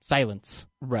through silence.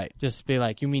 Right. Just be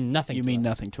like, you mean nothing. You mean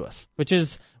nothing to us. Which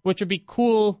would be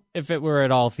cool if it were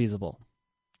at all feasible.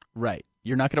 Right.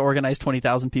 You're not going to organize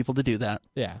 20,000 people to do that.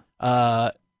 Yeah.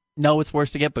 No, it's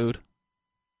worse to get booed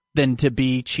than to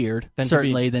be cheered. Than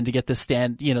to get this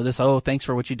stand, thanks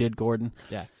for what you did, Gordon.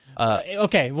 Yeah.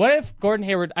 Okay, what if Gordon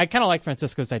Hayward, I kind of like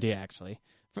Francisco's idea, actually.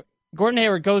 Gordon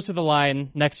Hayward goes to the line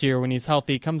next year when he's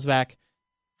healthy, comes back,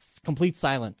 complete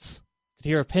silence. Could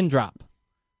hear a pin drop.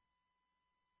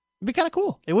 It'd be kind of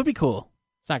cool. It would be cool.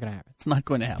 It's not going to happen. It's not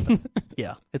going to happen.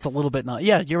 Yeah, it's a little bit not.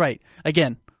 Yeah, you're right.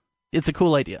 Again, it's a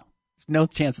cool idea. No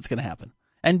chance it's going to happen.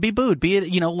 And be booed.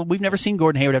 We've never seen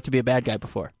Gordon Hayward have to be a bad guy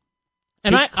before.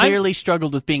 And he clearly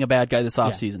struggled with being a bad guy this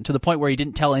offseason to the point where he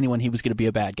didn't tell anyone he was going to be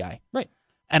a bad guy. Right.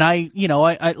 And I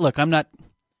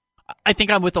think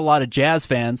I'm with a lot of Jazz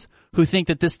fans who think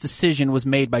that this decision was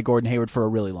made by Gordon Hayward for a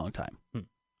really long time.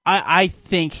 I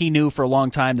think he knew for a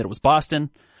long time that it was Boston.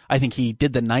 I think he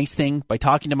did the nice thing by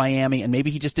talking to Miami, and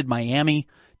maybe he just did Miami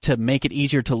to make it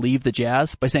easier to leave the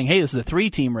Jazz by saying, hey, this is a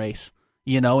 3-team race.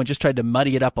 And just tried to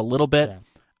muddy it up a little bit. Yeah.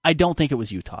 I don't think it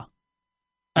was Utah.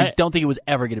 I don't think it was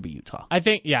ever going to be Utah. I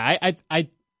think,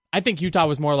 I think Utah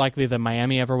was more likely than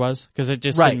Miami ever was, because it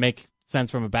just didn't make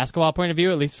sense from a basketball point of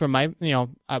view, at least from my,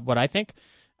 what I think.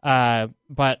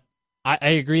 But I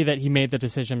agree that he made the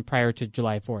decision prior to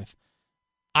July 4th.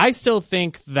 I still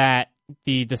think that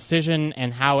the decision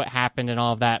and how it happened and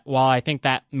all of that, while I think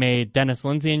that made Dennis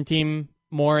Lindsey and team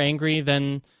more angry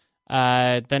than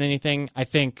anything, I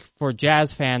think for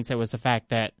Jazz fans, it was the fact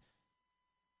that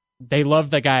they loved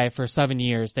the guy for 7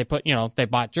 years. They they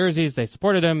bought jerseys, they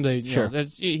supported him.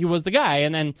 He was the guy,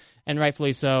 and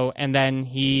rightfully so. And then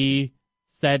he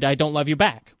said, "I don't love you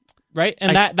back," right?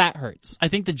 And that hurts. I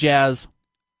think the Jazz,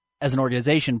 as an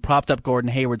organization, propped up Gordon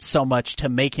Hayward so much to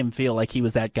make him feel like he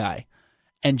was that guy,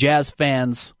 and Jazz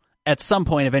fans at some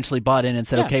point eventually bought in and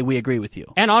said, okay, we agree with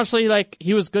you. And honestly,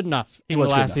 he was good enough in the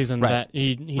last season that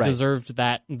he deserved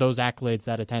those accolades,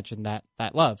 that attention, that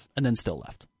love. And then still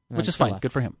left, which is fine.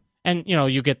 Good for him. And,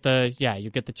 you get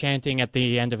the chanting at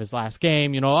the end of his last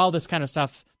game, all this kind of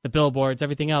stuff, the billboards,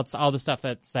 everything else, all the stuff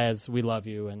that says we love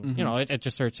you. And, it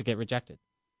just hurts to get rejected.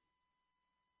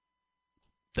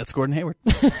 That's Gordon Hayward.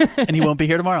 And he won't be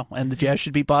here tomorrow. And the Jazz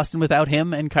should beat Boston without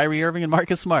him and Kyrie Irving and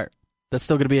Marcus Smart. That's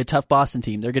still going to be a tough Boston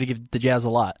team. They're going to give the Jazz a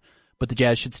lot. But the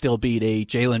Jazz should still beat a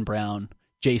Jaylen Brown,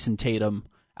 Jason Tatum,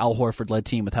 Al Horford-led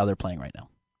team with how they're playing right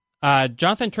now.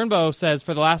 Jonathan Turnbow says,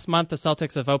 for the last month, the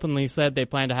Celtics have openly said they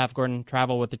plan to have Gordon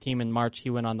travel with the team in March. He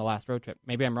went on the last road trip.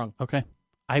 Maybe I'm wrong. Okay.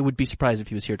 I would be surprised if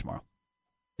he was here tomorrow.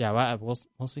 Yeah, we'll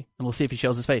see. And we'll see if he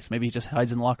shows his face. Maybe he just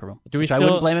hides in the locker room. I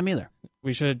wouldn't blame him either.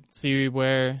 We should see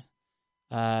where...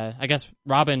 I guess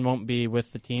Robin won't be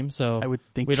with the team, so I would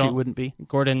think she wouldn't be.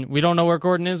 Gordon, we don't know where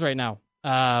Gordon is right now.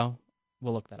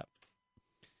 We'll look that up.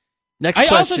 Next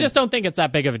question. I also just don't think it's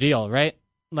that big of a deal, right?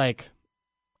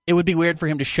 It would be weird for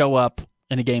him to show up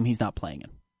in a game he's not playing in.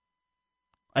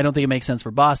 I don't think it makes sense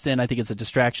for Boston. I think it's a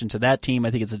distraction to that team.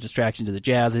 I think it's a distraction to the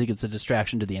Jazz. I think it's a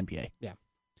distraction to the NBA.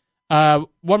 Yeah.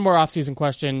 One more offseason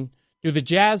question. Do the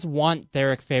Jazz want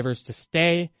Derek Favors to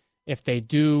stay? If they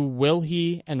do, will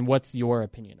he? And what's your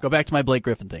opinion? Go back to my Blake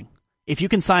Griffin thing. If you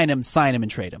can sign him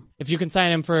and trade him. If you can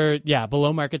sign him for,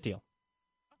 below market deal.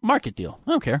 Market deal.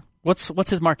 I don't care. What's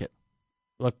his market?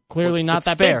 Look, clearly not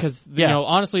that fair. big because,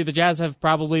 honestly, the Jazz have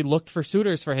probably looked for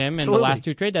suitors for him in the last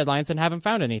 2 trade deadlines and haven't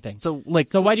found anything. So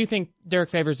why do you think Derek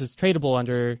Favors is tradable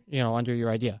under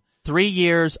your idea? 3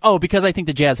 years. Oh, because I think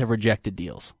the Jazz have rejected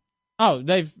deals. Oh,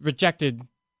 they've rejected,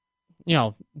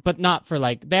 but not for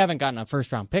they haven't gotten a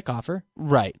first-round pick offer.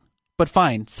 Right. But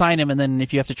fine, sign him, and then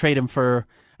if you have to trade him for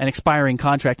an expiring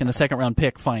contract and a second-round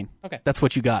pick, fine. Okay. That's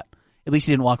what you got. At least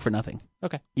he didn't walk for nothing.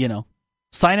 Okay.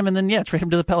 Sign him and then, trade him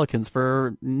to the Pelicans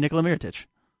for Nikola Mirotic.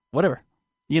 Whatever.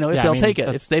 If they'll take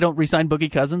it. If they don't re-sign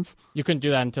Boogie Cousins. You couldn't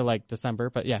do that until, December,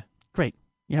 but yeah. Great.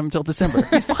 You have him until December.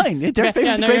 He's fine. Derek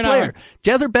Favors is a great player.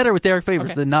 Jazz are better with Derek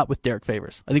Favors than not with Derek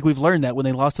Favors. I think we've learned that when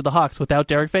they lost to the Hawks without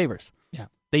Derek Favors. Yeah.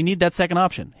 They need that second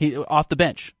option off the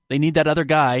bench. They need that other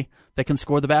guy that can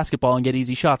score the basketball and get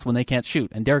easy shots when they can't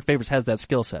shoot. And Derek Favors has that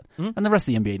skill set. Mm-hmm. And the rest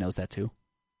of the NBA knows that too.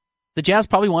 The Jazz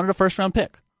probably wanted a first-round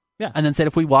pick. Yeah. And then said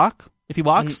if he walks, he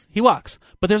walks.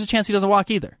 But there's a chance he doesn't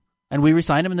walk either. And we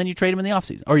re-sign him and then you trade him in the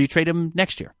offseason. Or you trade him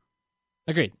next year.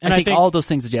 Agreed. And I think all those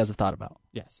things the Jazz have thought about.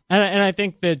 Yes. And I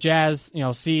think the Jazz,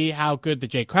 see how good the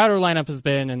Jay Crowder lineup has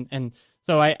been. And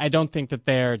so I don't think that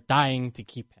they're dying to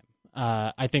keep him.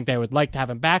 I think they would like to have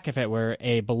him back if it were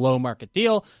a below market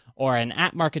deal or an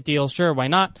at market deal. Sure, why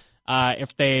not?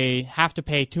 If they have to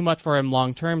pay too much for him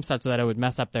long term, such that it would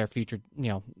mess up their future,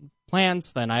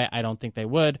 plans, then I don't think they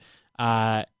would.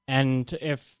 And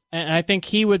I think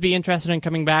he would be interested in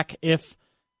coming back if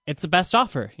it's the best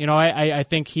offer. I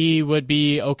think he would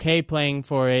be okay playing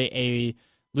for a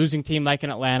losing team like an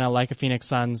Atlanta, like a Phoenix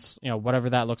Suns, whatever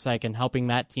that looks like, and helping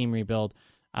that team rebuild.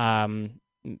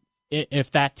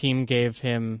 If that team gave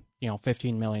him,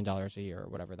 $15 million a year or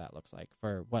whatever that looks like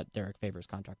for what Derek Favors'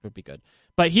 contract would be good.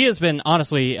 But he has been,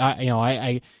 honestly,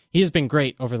 he has been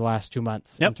great over the last 2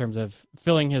 months in terms of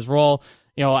filling his role.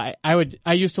 I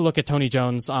used to look at Tony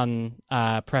Jones on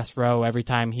press row every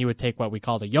time he would take what we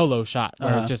called a YOLO shot,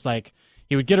 where just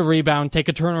he would get a rebound, take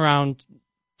a turnaround,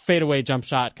 fadeaway jump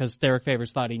shot because Derek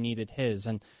Favors thought he needed his.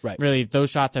 And really, those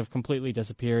shots have completely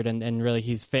disappeared, and really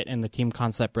he's fit in the team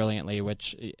concept brilliantly,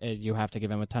 which you have to give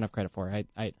him a ton of credit for.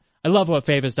 I love what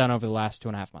Fav has done over the last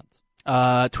 2.5 months.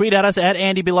 Tweet at us at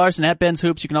Andy B. Larson, at Ben's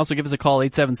Hoops. You can also give us a call,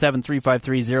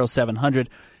 877-353-0700.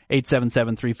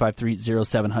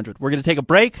 877-353-0700. We're going to take a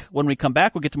break. When we come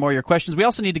back, we'll get to more of your questions. We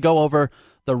also need to go over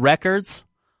the records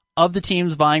of the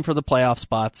teams vying for the playoff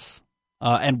spots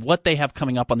and what they have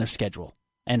coming up on their schedule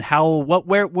and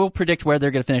where we'll predict where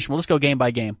they're going to finish. We'll just go game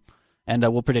by game, and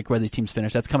we'll predict where these teams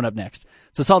finish. That's coming up next.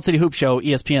 It's the Salt City Hoop Show,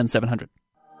 ESPN 700.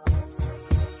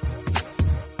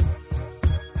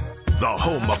 The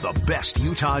home of the best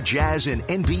Utah Jazz and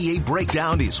NBA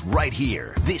breakdown is right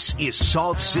here. This is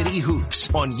Salt City Hoops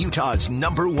on Utah's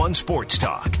 #1 sports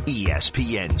talk,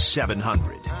 ESPN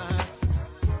 700.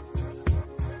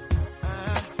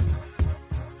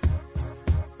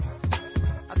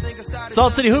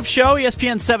 Salt City Hoops Show,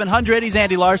 ESPN 700. He's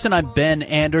Andy Larson. I'm Ben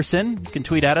Anderson. You can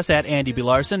tweet at us at Andy B.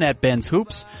 Larson, at Ben's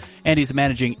Hoops. Andy's the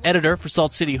managing editor for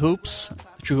Salt City Hoops,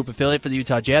 the True Hoop affiliate for the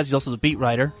Utah Jazz. He's also the beat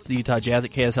writer for the Utah Jazz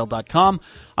at KSL.com.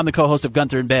 I'm the co-host of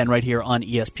Gunther and Ben right here on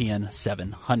ESPN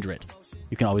 700.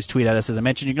 You can always tweet at us, as I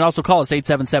mentioned. You can also call us,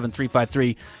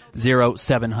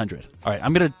 877-353-0700. All right,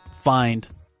 I'm going to find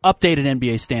updated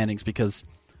NBA standings because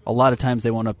a lot of times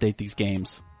they won't update these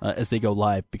games as they go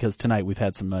live because tonight we've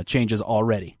had some changes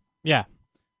already. Yeah.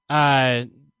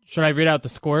 Should I read out the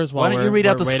scores while Why don't you read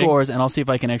out the waiting? scores, and I'll see if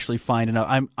I can actually find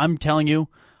enough. I'm telling you,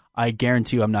 I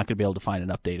guarantee you I'm not going to be able to find an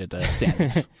updated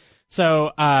standings.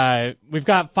 So we've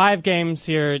got 5 games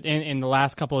here in the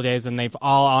last couple of days, and they've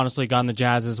all honestly gone the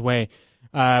Jazz's way.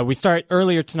 We start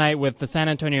earlier tonight with the San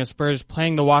Antonio Spurs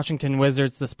playing the Washington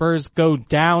Wizards. The Spurs go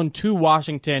down to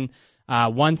Washington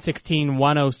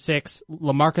 116-106.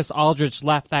 LaMarcus Aldridge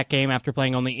left that game after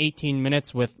playing only 18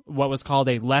 minutes with what was called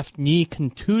a left knee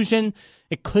contusion.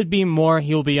 It could be more.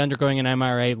 He'll be undergoing an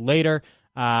MRI later.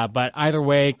 But either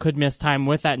way, could miss time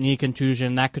with that knee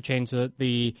contusion. That could change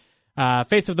the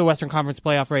face of the Western Conference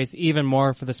playoff race even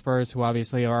more for the Spurs, who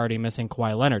obviously are already missing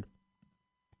Kawhi Leonard.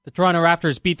 The Toronto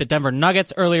Raptors beat the Denver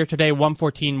Nuggets earlier today,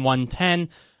 114-110.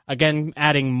 Again,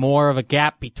 adding more of a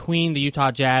gap between the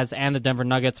Utah Jazz and the Denver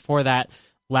Nuggets for that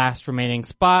last remaining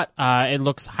spot. It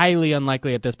looks highly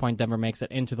unlikely at this point Denver makes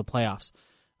it into the playoffs.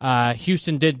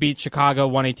 Houston did beat Chicago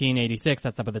 118-86.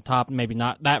 That's up at the top. Maybe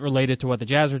not that related to what the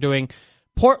Jazz are doing.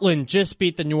 Portland just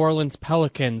beat the New Orleans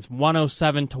Pelicans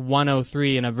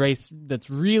 107-103 in a race that's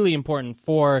really important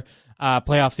for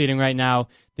playoff seeding right now.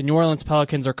 The New Orleans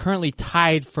Pelicans are currently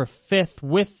tied for 5th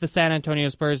with the San Antonio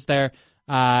Spurs there.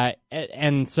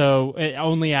 And so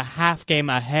only a half game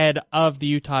ahead of the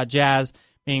Utah Jazz,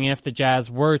 meaning if the Jazz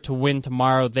were to win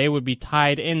tomorrow, they would be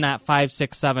tied in that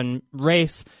 5-6-7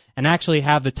 race and actually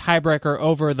have the tiebreaker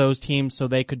over those teams, so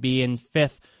they could be in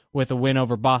 5th with a win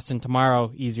over Boston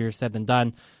tomorrow. Easier said than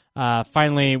done.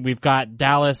 Finally, we've got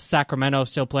Dallas, Sacramento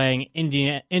still playing,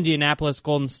 Indianapolis,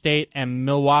 Golden State, and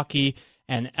Milwaukee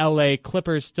and LA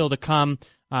Clippers still to come.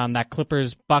 That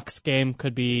Clippers-Bucks game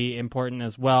could be important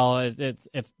as well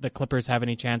if the Clippers have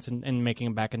any chance in making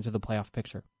it back into the playoff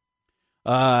picture.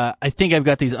 I think I've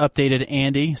got these updated,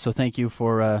 Andy, so thank you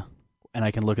for, and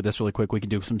I can look at this really quick. We can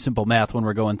do some simple math when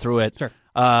we're going through it. Sure.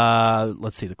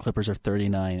 Let's see, the Clippers are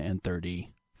 39 and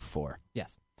 34.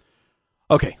 Yes.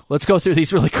 Okay, let's go through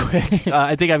these really quick.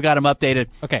 I think I've got them updated.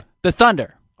 Okay. The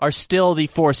Thunder are still the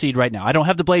 4 seed right now. I don't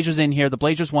have the Blazers in here. The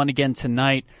Blazers won again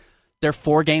tonight. They're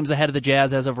 4 games ahead of the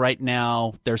Jazz as of right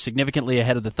now. They're significantly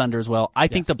ahead of the Thunder as well. I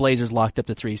think the Blazers locked up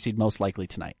the 3 seed most likely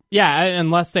tonight. Yeah,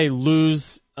 unless they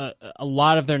lose a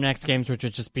lot of their next games, which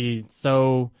would just be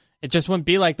so... It just wouldn't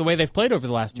be like the way they've played over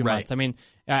the last 2 months. I mean,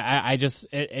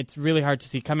 it's really hard to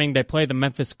see coming. They play the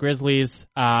Memphis Grizzlies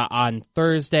on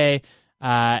Thursday. They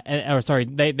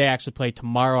actually play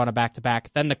tomorrow on a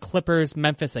back-to-back. Then the Clippers,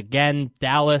 Memphis again,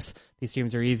 Dallas. These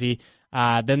teams are easy.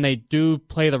 Then they do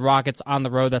play the Rockets on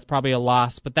the road. That's probably a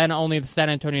loss. But then only the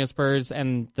San Antonio Spurs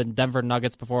and the Denver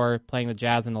Nuggets before playing the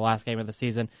Jazz in the last game of the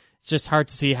season. It's just hard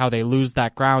to see how they lose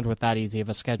that ground with that easy of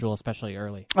a schedule, especially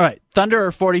early. All right. Thunder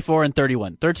are 44 and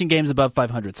 31. 13 games above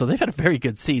 500. So they've had a very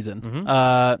good season.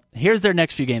 Mm-hmm. Here's their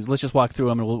next few games. Let's just walk through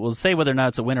them, and we'll say whether or not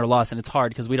it's a win or loss. And it's hard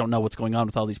because we don't know what's going on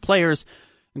with all these players,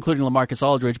 including LaMarcus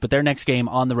Aldridge. But their next game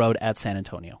on the road at San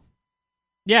Antonio.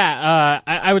 Yeah,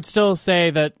 I would still say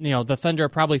that, the Thunder are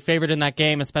probably favored in that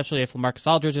game, especially if LaMarcus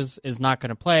Aldridge is not going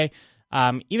to play.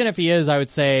 Even if he is, I would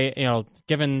say,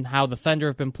 given how the Thunder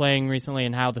have been playing recently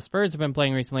and how the Spurs have been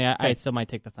playing recently, I still might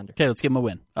take the Thunder. Okay, let's give them a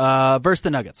win. Versus the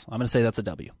Nuggets, I'm going to say that's a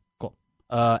W. Cool.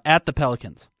 At the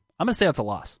Pelicans, I'm going to say that's a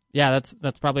loss. Yeah,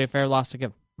 that's probably a fair loss to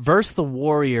give. Versus the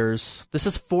Warriors, this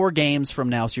is 4 games from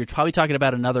now, so you're probably talking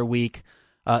about another week.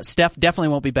 Steph definitely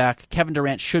won't be back. Kevin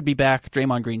Durant should be back.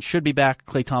 Draymond Green should be back.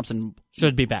 Klay Thompson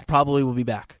should be back. Probably will be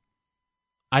back.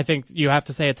 I think you have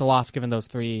to say it's a loss given those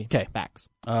 3 backs.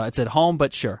 It's at home,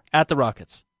 but sure. At the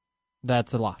Rockets.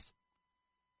 That's a loss.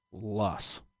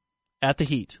 Loss. At the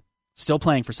Heat. Still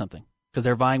playing for something because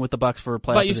they're vying with the Bucks for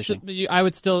playoff position. I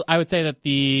would say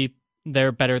that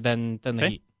they're better than the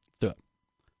Heat. Let's do it.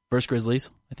 Versus Grizzlies,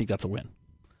 I think that's a win.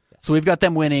 Yeah. So we've got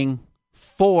them winning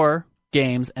 4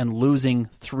 games and losing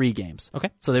 3 games.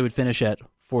 Okay. So they would finish at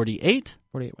 48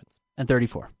 wins and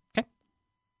 34. Okay.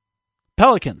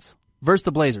 Pelicans versus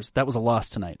the Blazers. That was a loss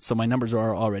tonight, so my numbers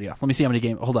are already off. Let me see how many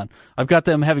games. Hold on. I've got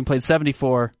them having played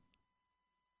 74.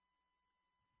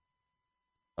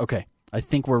 Okay. I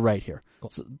think we're right here.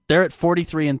 Cool. So they're at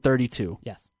 43 and 32.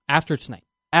 Yes. After tonight.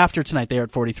 After tonight, they are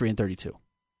at 43 and 32.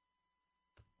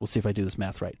 We'll see if I do this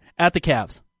math right. At the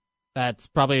Cavs. That's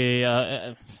probably...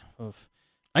 I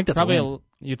think that's probably a win.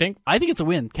 You think? I think it's a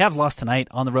win. Cavs lost tonight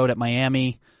on the road at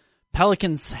Miami.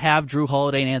 Pelicans have Drew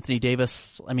Holiday and Anthony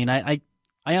Davis. I mean, I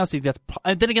honestly think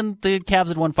that's... Then again, the Cavs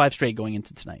had won 5 straight going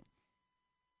into tonight.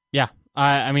 Yeah.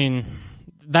 I mean,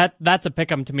 that's a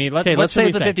pick-em to me. Let's say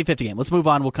it's a 50-50 game. Let's move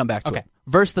on. We'll come back to it.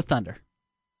 Versus the Thunder.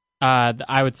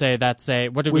 I would say that's a...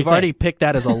 What did we say? We've already picked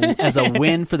that as a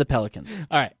win for the Pelicans.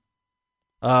 All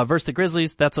right. Versus the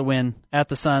Grizzlies, that's a win. At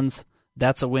the Suns,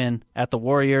 that's a win. At the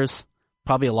Warriors...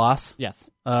 Probably a loss. Yes,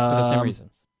 for the same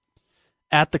reasons.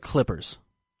 At the Clippers,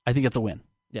 I think it's a win.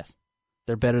 Yes,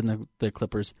 they're better than the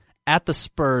Clippers. At the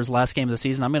Spurs, last game of the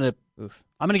season, I'm gonna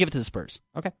give it to the Spurs.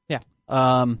 Okay, yeah.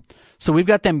 So we've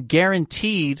got them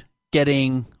guaranteed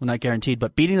getting, well, not guaranteed,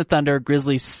 but beating the Thunder,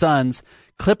 Grizzlies, Suns,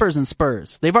 Clippers, and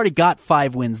Spurs. They've already got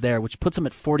 5 wins there, which puts them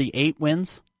at 48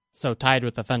 wins. So tied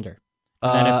with the Thunder.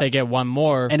 And then if they get one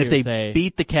more, and if they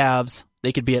beat the Cavs,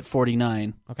 they could be at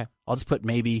 49. Okay, I'll just put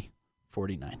maybe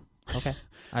 49. Okay.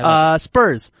 I like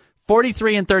Spurs,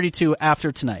 43 and 32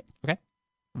 after tonight. Okay.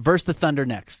 Versus the Thunder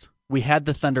next. We had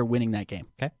the Thunder winning that game.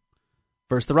 Okay.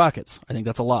 Versus the Rockets. I think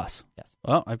that's a loss. Yes.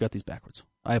 Oh, I've got these backwards.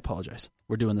 I apologize.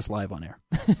 We're doing this live on air.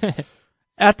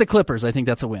 At the Clippers, I think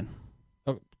that's a win.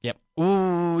 Oh, yep.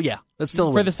 Ooh, yeah. That's still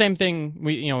a win. For the same thing,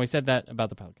 we said that about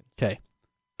the Pelicans. Okay.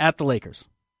 At the Lakers.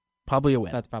 Probably a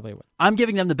win. That's probably a win. I'm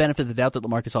giving them the benefit of the doubt that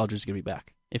LaMarcus Aldridge is going to be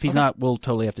back. If he's not, we'll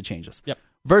totally have to change this. Yep.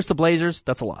 Versus the Blazers,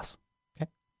 that's a loss. Okay.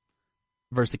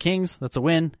 Versus the Kings, that's a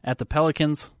win. At the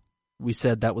Pelicans, we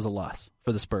said that was a loss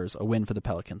for the Spurs, a win for the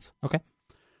Pelicans. Okay.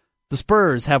 The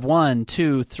Spurs have 1,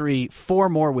 2, 3, 4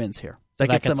 more wins here. That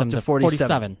gets them up to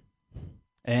 47.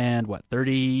 And what,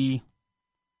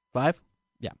 35?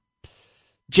 Yeah.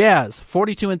 Jazz,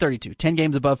 42 and 32, 10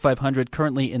 games above 500,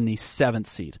 currently in the 7th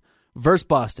seed. Versus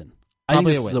Boston, I think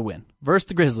this is a win. Versus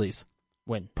the Grizzlies,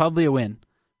 win. Probably a win.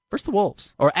 Versus the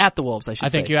Wolves, or at the Wolves, I should say. I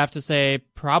think you have to say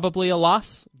probably a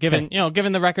loss, given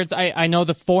given the records. I know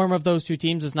the form of those two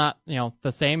teams is not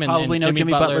the same. And, probably and no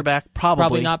Jimmy Butler back.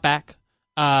 Probably not back.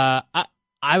 I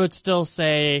would still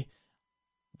say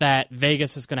that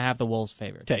Vegas is going to have the Wolves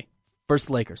favored. Okay. Versus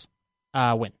the Lakers,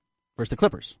 win. Versus the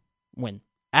Clippers, Win.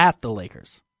 at the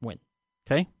Lakers, Win.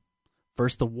 Okay.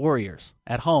 Versus the Warriors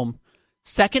at home,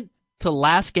 second to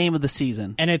last game of the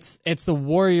season. And it's the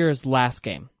Warriors' last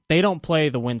game. They don't play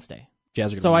the Wednesday.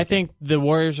 Jazz are gonna so win I the game. think the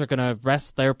Warriors are going to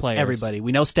rest their players. Everybody.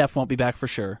 We know Steph won't be back for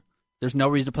sure. There's no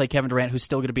reason to play Kevin Durant, who's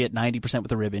still going to be at 90%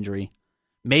 with a rib injury.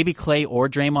 Maybe Clay or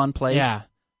Draymond plays. Yeah.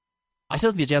 I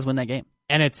still think the Jazz win that game.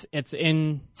 And it's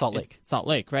in Salt Lake. Salt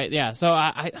Lake, right? Yeah. So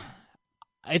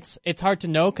it's hard to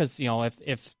know because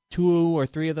if 2 or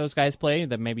 3 of those guys play,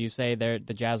 then maybe you say the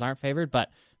Jazz aren't favored. But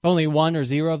if only 1 or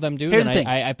 0 of them do, Here's then the thing.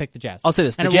 I pick the Jazz. I'll say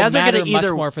this: and the it Jazz will are matter going to either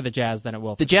much more for the Jazz than it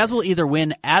will. The Jazz will either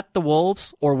win at the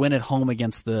Wolves or win at home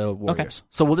against the Warriors. Okay.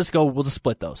 So we'll just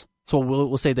split those. So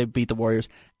we'll say they beat the Warriors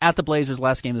at the Blazers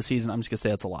last game of the season. I'm just going to say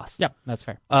that's a loss. Yeah, that's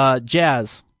fair.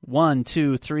 Jazz 1,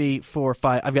 2, 3, 4,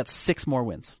 5. I've got 6 more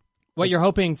wins. What you're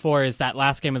hoping for is that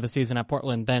last game of the season at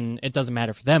Portland, then it doesn't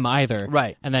matter for them either.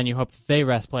 Right. And then you hope that they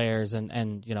rest players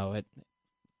and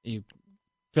you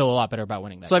feel a lot better about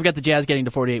winning that. So I've got the Jazz getting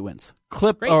to 48 wins.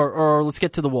 Or let's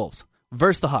get to the Wolves.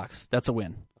 Versus the Hawks, that's a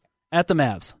win. At the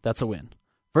Mavs, that's a win.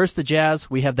 Versus the Jazz,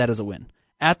 we have that as a win.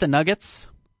 At the Nuggets,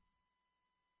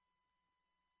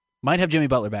 might have Jimmy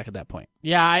Butler back at that point.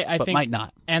 Yeah, I but think might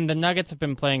not. And the Nuggets have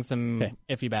been playing some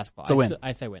iffy basketball. It's a win.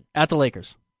 I say win. At the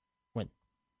Lakers, win.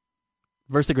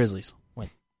 Versus the Grizzlies, win.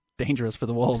 Dangerous for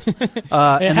the Wolves. It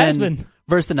and has then been.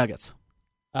 Versus the Nuggets.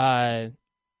 Again,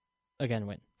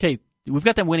 win. Okay, we've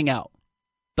got them winning out.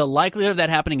 The likelihood of that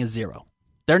happening is 0.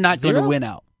 They're not going to win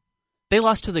out. They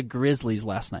lost to the Grizzlies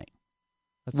last night.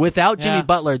 Without Jimmy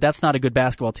Butler, that's not a good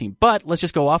basketball team. But let's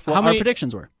just go off what our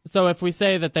predictions were. So if we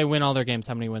say that they win all their games,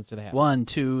 how many wins do they have? 1,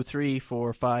 2, 3,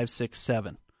 4, 5, 6,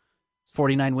 7.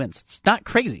 49 wins. It's not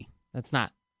crazy. That's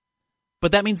not.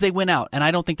 But that means they win out, and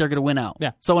I don't think they're going to win out.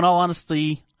 Yeah. So in all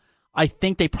honesty, I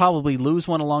think they probably lose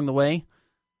one along the way.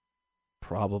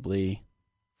 Probably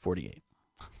 48.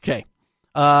 Okay.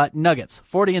 Nuggets,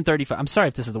 40 and 35. I'm sorry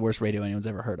if this is the worst radio anyone's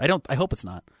ever heard. I hope it's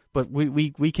not. But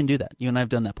we can do that. You and I have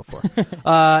done that before.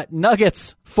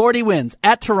 Nuggets, 40 wins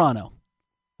at Toronto.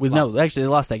 Actually they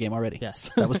lost that game already. Yes.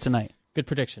 That was tonight. Good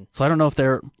prediction. So I don't know if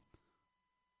they're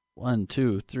 1,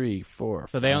 2, 3, 4.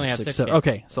 So they only have 6 7. games.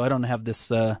 Okay, so I don't have this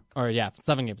 7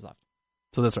 games left.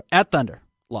 So that's right. At Thunder,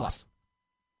 loss.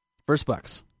 Versus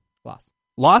Bucks.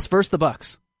 Loss Versus the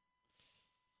Bucks.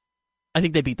 I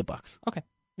think they beat the Bucks. Okay.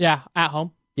 Yeah, at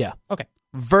home. Yeah. Okay.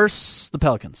 Versus the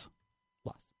Pelicans.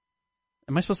 Loss.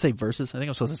 Am I supposed to say versus? I think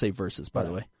I'm supposed to say versus, by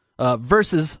the way.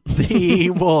 Versus the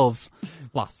Wolves.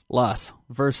 Loss.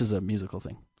 Versus a musical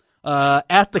thing.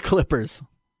 At the Clippers.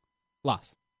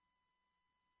 Loss.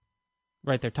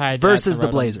 Right, they're tied. Versus the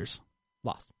Blazers.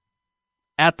 Loss.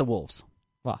 At the Wolves.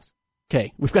 Loss.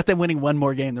 Okay, we've got them winning one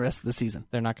more game the rest of the season.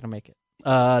 They're not going to make it.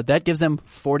 That gives them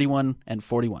 41 and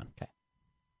 41. Okay.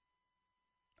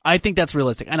 I think that's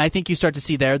realistic. And I think you start to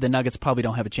see there the Nuggets probably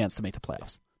don't have a chance to make the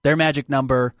playoffs. Their magic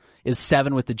number is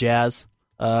 7 with the Jazz.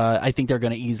 I think they're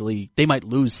going to they might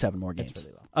lose 7 more games. That's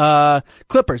really low.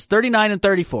 Clippers, 39 and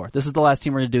 34. This is the last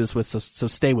team we're going to do this with, so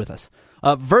stay with us.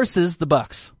 Versus the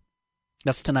Bucks.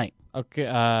 That's tonight.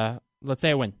 Okay, let's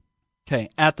say a win. Okay,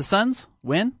 at the Suns,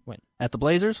 win. Win. At the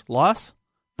Blazers, loss.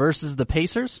 Versus the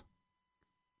Pacers.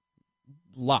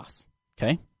 Loss.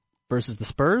 Okay. Versus the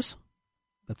Spurs.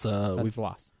 That's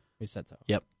loss. We said so.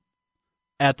 Yep.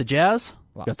 At the Jazz,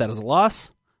 loss. Got that as a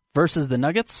loss. Versus the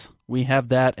Nuggets, we have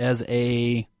that as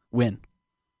a win.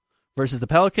 Versus the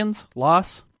Pelicans,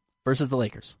 loss. Versus the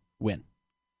Lakers, win.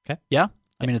 Okay. Yeah?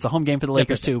 I mean, it's a home game for the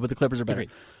Lakers too, but the Clippers are better.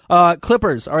 Agreed.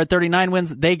 Clippers are at 39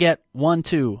 wins. They get 1,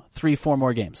 2, 3, 4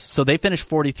 more games. So they finish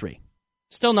 43.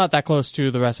 Still not that close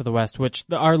to the rest of the West, which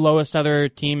our lowest other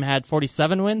team had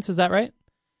 47 wins. Is that right?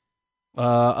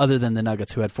 Other than the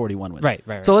Nuggets, who had 41 wins.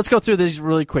 Right. So let's go through these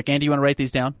really quick. Andy, you want to write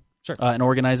these down? Sure. And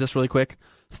organize this really quick.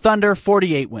 Thunder,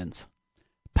 48 wins.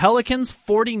 Pelicans,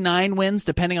 49 wins,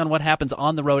 depending on what happens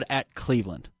on the road at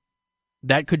Cleveland.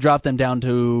 That could drop them down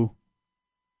to...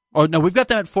 Oh, no, we've got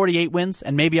them at 48 wins,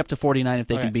 and maybe up to 49 if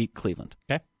they can beat Cleveland.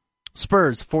 Okay.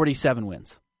 Spurs, 47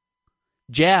 wins.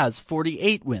 Jazz,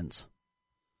 48 wins.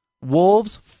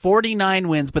 Wolves, 49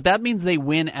 wins, but that means they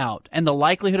win out. And the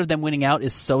likelihood of them winning out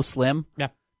is so slim. Yeah.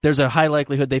 There's a high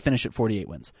likelihood they finish at 48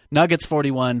 wins. Nuggets,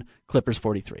 41. Clippers,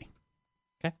 43.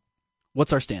 Okay.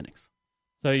 What's our standings?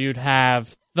 So you'd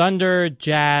have Thunder,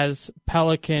 Jazz,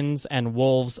 Pelicans, and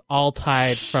Wolves all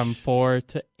tied from 4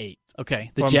 to 8.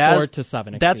 Okay. The from Jazz, 4 to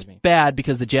 7, that's excuse me. bad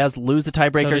because the Jazz lose the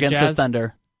tiebreaker against the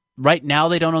Thunder. Right now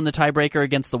they don't own the tiebreaker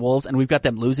against the Wolves, and we've got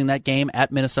them losing that game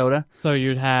at Minnesota. So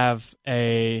you'd have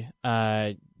 2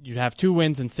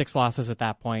 wins and 6 losses at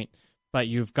that point, but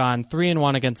you've gone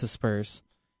 3-1 against the Spurs,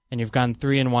 and you've gone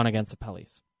 3-1 against the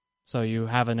Pellies. So you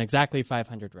have an exactly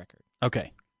 500 record.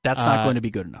 Okay. That's not going to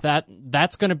be good enough.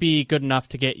 That's going to be good enough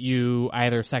to get you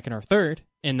either second or third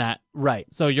in that. Right.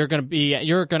 So you're going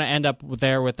to end up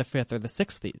there with the 5th or the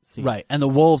 6th seed. Right. And the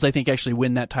Wolves, I think, actually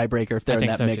win that tiebreaker if they're in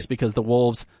that so mix too. because the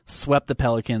Wolves swept the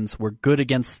Pelicans, were good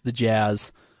against the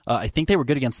Jazz. I think they were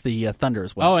good against the Thunder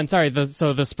as well. Oh, and sorry,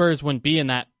 so the Spurs wouldn't be in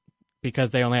that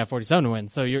because they only have 47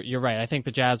 wins. So you're right. I think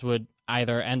the Jazz would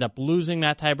either end up losing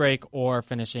that tiebreak or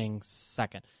finishing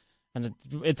second. And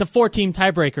it's a 4-team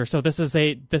tiebreaker, so this is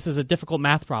a difficult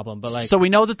math problem. But so we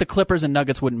know that the Clippers and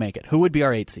Nuggets wouldn't make it. Who would be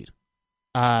our 8 seed? Is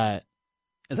that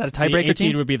a tiebreaker the 8 team?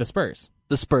 seed would be the Spurs.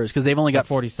 The Spurs, because they've only got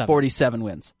 47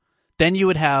 wins. Then you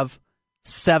would have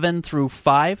 7 through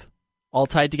 5 all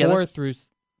tied together.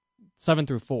 7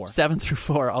 through 4. 7 through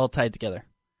 4 all tied together.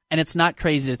 And it's not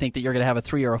crazy to think that you're going to have a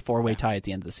 3 or a 4-way tie at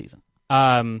the end of the season.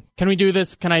 Can we do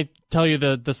this? Can I tell you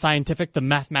the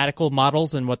mathematical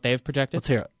models and what they've projected? Let's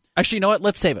hear it. Actually, you know what?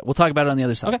 Let's save it. We'll talk about it on the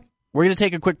other side. Okay. We're going to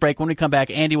take a quick break. When we come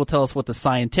back, Andy will tell us what the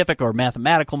scientific or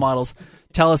mathematical models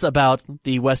tell us about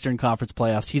the Western Conference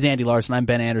playoffs. He's Andy Larson. I'm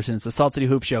Ben Anderson. It's the Salt City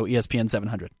Hoop Show, ESPN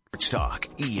 700. Sports Talk,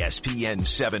 ESPN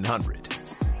 700.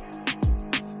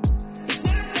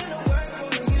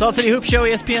 Salt City Hoop Show,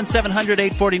 ESPN 700,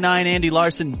 849. Andy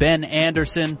Larson, Ben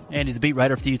Anderson. Andy's the beat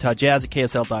writer for the Utah Jazz at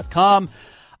KSL.com.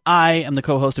 I am the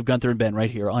co-host of Gunther and Ben right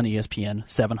here on ESPN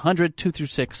 700, 2 through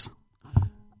 6,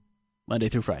 Monday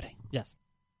through Friday. Yes.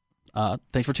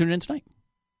 Thanks for tuning in tonight.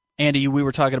 Andy, we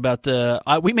were talking about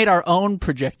we made our own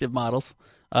projective models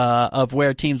of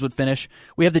where teams would finish.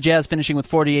 We have the Jazz finishing with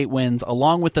 48 wins,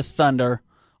 along with the Thunder,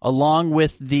 along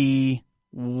with the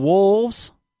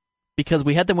Wolves, because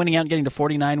we had them winning out and getting to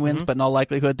 49 wins, but in all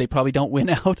likelihood they probably don't win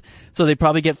out, so they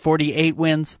probably get 48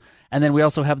 wins. And then we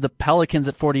also have the Pelicans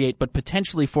at 48, but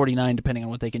potentially 49, depending on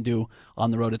what they can do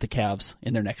on the road at the Cavs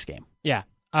in their next game. Yeah.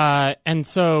 And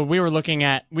so we looked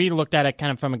at it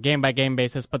kind of from a game-by-game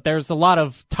basis, but there's a lot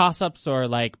of toss-ups or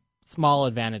like small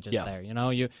advantages there. You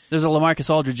know, there's a LaMarcus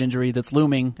Aldridge injury that's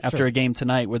looming after a game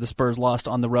tonight where the Spurs lost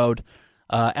on the road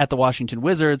at the Washington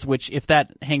Wizards, which if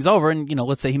that hangs over and, you know,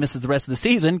 let's say he misses the rest of the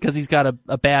season because he's got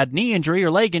a bad knee injury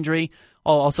or leg injury,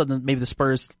 all of a sudden maybe the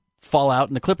Spurs fall out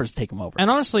and the Clippers take him over.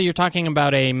 And honestly, you're talking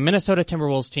about a Minnesota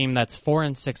Timberwolves team that's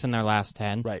 4-6 in their last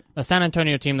 10. Right. A San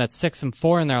Antonio team that's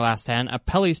 6-4 in their last 10. A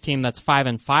Pellies team that's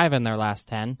 5-5 in their last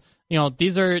 10. You know,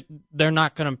 they're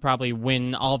not going to probably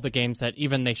win all of the games that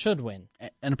even they should win.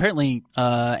 And apparently,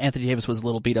 Anthony Davis was a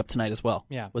little beat up tonight as well.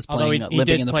 Yeah. Was playing,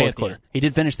 limping in the fourth quarter. He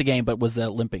did finish the game, but was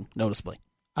limping noticeably.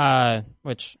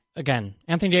 Which, again,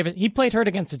 Anthony Davis, he played hurt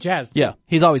against the Jazz. Yeah,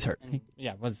 he's always hurt.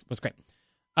 Yeah, was great.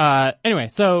 Anyway,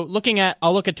 so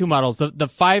I'll look at 2 models. The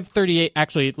 538,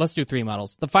 actually, let's do 3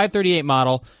 models. The 538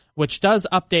 model, which does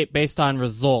update based on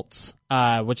results,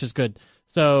 which is good.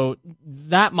 So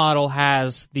that model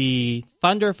has the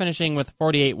Thunder finishing with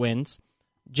 48 wins,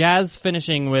 Jazz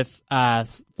finishing with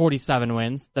 47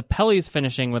 wins, the Pellies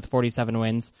finishing with 47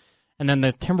 wins, and then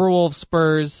the Timberwolves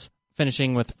Spurs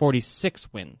finishing with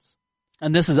 46 wins.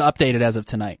 And this is updated as of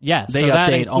tonight. Yes. They so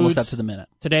update almost up to the minute.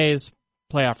 Today's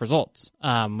playoff results,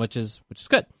 which is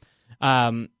good.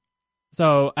 And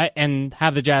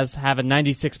have the Jazz have a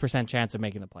 96% chance of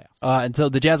making the playoffs. And so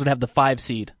the Jazz would have the 5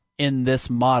 seed in this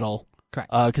model. Correct.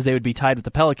 Because they would be tied with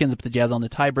the Pelicans, but the Jazz on the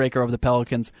tiebreaker over the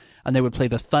Pelicans, and they would play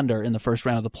the Thunder in the first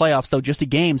round of the playoffs, though just a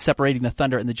game separating the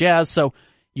Thunder and the Jazz, so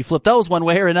you flip those one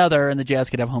way or another, and the Jazz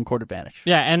could have home court advantage.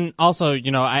 Yeah, and also,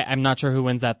 you know, I'm not sure who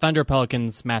wins that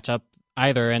Thunder-Pelicans matchup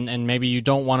either, and maybe you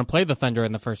don't want to play the Thunder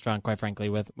in the first round, quite frankly,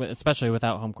 especially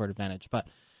without home court advantage. But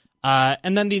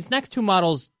and then these next 2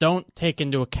 models don't take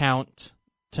into account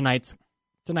tonight's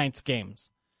games.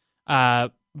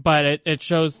 But it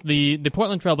shows the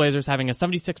Portland Trailblazers having a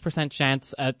 76%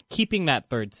 chance at keeping that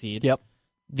 3rd seed. Yep.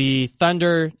 The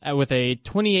Thunder, with a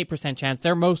 28% chance,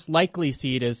 their most likely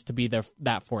seed is to be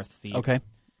that 4th seed. Okay.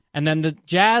 And then the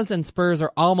Jazz and Spurs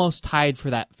are almost tied for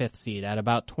that 5th seed at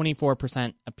about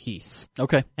 24% apiece.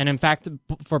 Okay. And in fact,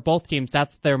 for both teams,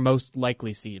 that's their most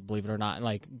likely seed, believe it or not,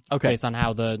 based on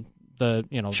how the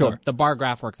bar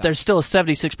graph works out. There's still a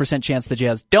 76% chance the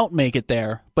Jazz don't make it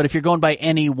there, but if you're going by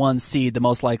any one seed, the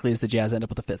most likely is the Jazz end up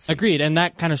with the 5th seed. Agreed, and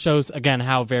that kind of shows, again,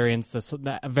 how variant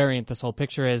this whole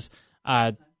picture is.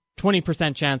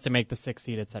 20% chance to make the 6th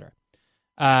seed, etc.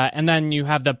 And then you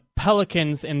have the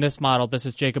Pelicans in this model. This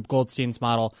is Jacob Goldstein's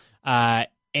model.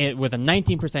 With a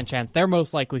 19% chance, their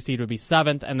most likely seed would be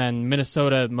 7th, and then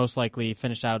Minnesota most likely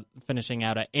finishing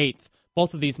out at 8th.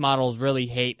 Both of these models really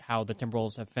hate how the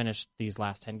Timberwolves have finished these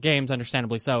last 10 games,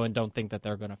 understandably so, and don't think that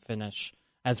they're going to finish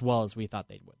as well as we thought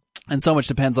they would. And so much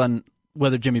depends on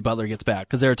whether Jimmy Butler gets back,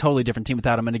 because they're a totally different team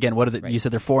without him. And again, you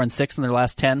said they're 4-6 in their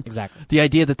last 10? Exactly. The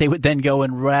idea that they would then go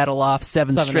and rattle off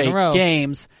seven straight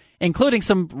games, including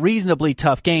some reasonably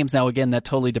tough games. Now, again, that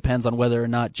totally depends on whether or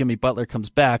not Jimmy Butler comes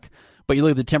back. But you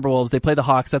look at the Timberwolves, they play the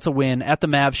Hawks, that's a win. At the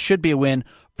Mavs, should be a win.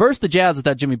 Versus the Jazz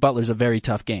without Jimmy Butler is a very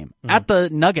tough game. Mm-hmm. At the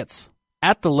Nuggets,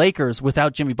 at the Lakers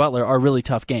without Jimmy Butler are really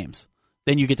tough games.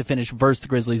 Then you get to finish versus the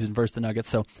Grizzlies and versus the Nuggets.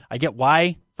 So I get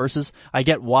why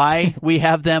we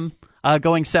have them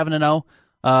going 7-0.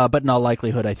 But in all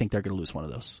likelihood, I think they're going to lose one of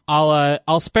those.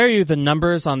 I'll spare you the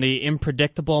numbers on the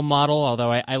Impredictable model,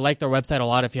 although I like their website a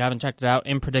lot. If you haven't checked it out,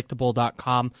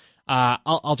 impredictable.com.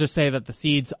 I'll just say that the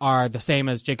seeds are the same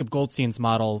as Jacob Goldstein's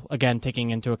model, again, taking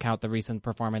into account the recent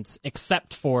performance,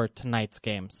 except for tonight's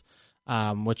games,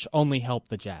 which only help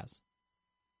the Jazz.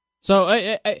 So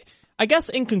I guess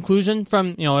in conclusion,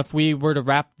 if we were to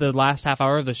wrap the last half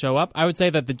hour of the show up, I would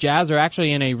say that the Jazz are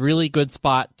actually in a really good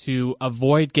spot to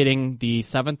avoid getting the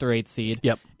 7th or 8th seed.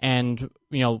 Yep. And,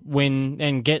 win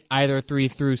and get either 3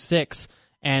 through 6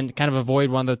 and kind of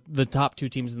avoid one of the top 2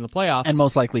 teams in the playoffs. And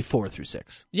most likely 4 through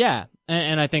 6. Yeah.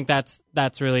 And I think that's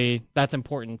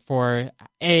important for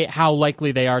how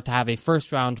likely they are to have a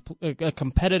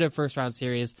competitive first round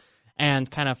series,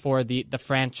 and kind of for the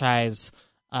franchise,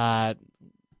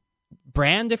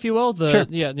 brand, if you will, sure.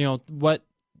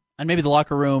 And maybe the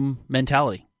locker room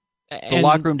mentality. The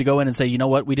locker room to go in and say, you know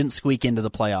what, we didn't squeak into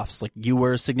the playoffs. Like, you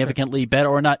were significantly better,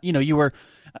 or not, you were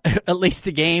at least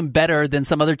a game better than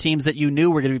some other teams that you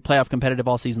knew were going to be playoff competitive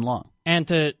all season long. And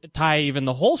to tie even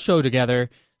the whole show together,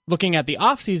 looking at the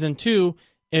offseason too,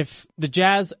 if the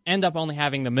Jazz end up only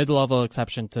having the mid-level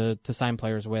exception to sign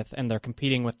players with, and they're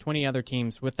competing with 20 other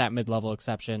teams with that mid-level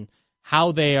exception,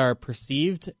 how they are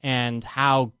perceived and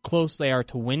how close they are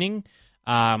to winning,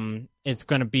 it's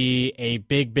going to be a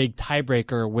big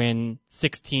tiebreaker when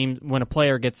a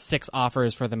player gets 6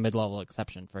 offers for the mid-level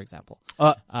exception, for example.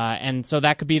 And so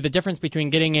that could be the difference between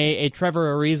getting a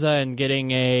Trevor Ariza and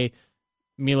getting a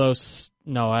Mirza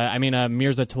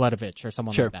Teletovic or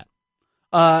someone like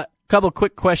that. Couple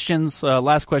quick questions,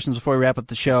 last questions before we wrap up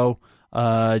the show.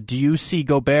 Do you see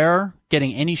Gobert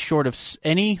getting any sort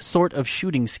of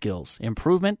shooting skills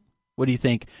improvement? What do you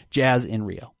think, Jazz in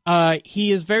Rio?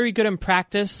 He is very good in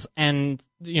practice, and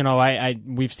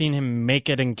we've seen him make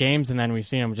it in games, and then we've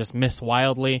seen him just miss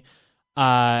wildly.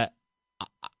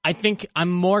 I think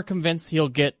I'm more convinced he'll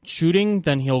get shooting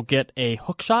than he'll get a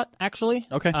hook shot, actually.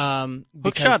 Okay.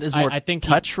 Hook shot is more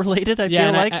touch related, I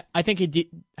feel like. I think he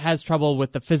has trouble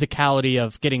with the physicality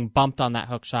of getting bumped on that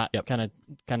hook shot, kind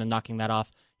of knocking that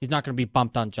off. He's not going to be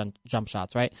bumped on jump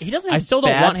shots, right? I still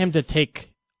don't want him to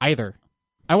take either.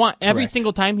 I want every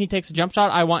single time he takes a jump shot,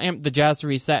 I want the Jazz to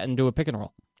reset and do a pick and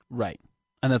roll. Right.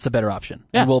 And that's a better option.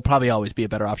 Yeah. And will probably always be a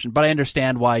better option. But I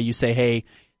understand why you say, hey,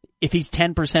 if he's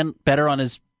 10% better on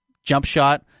his jump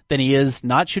shot than he is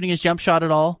not shooting his jump shot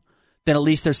at all, then at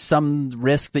least there's some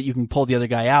risk that you can pull the other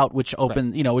guy out, which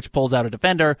which pulls out a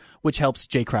defender, which helps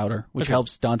Jay Crowder, which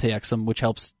helps Dante Exum, which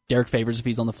helps Derek Favors if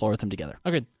he's on the floor with them together.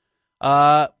 Okay.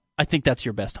 I think that's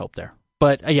your best hope there.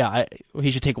 But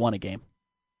he should take one a game.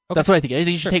 Okay. That's what I think. I think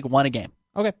he should take one a game.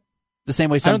 Okay. The same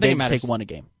way some games take one a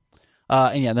game.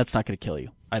 That's not going to kill you.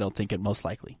 I don't think it most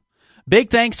likely. Big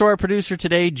thanks to our producer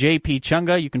today, JP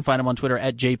Chunga. You can find him on Twitter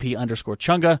at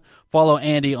JP_Chunga. Follow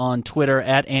Andy on Twitter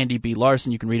at Andy B.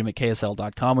 Larson. You can read him at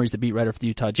KSL.com, where he's the beat writer for the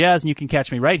Utah Jazz. And you can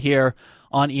catch me right here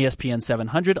on ESPN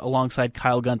 700 alongside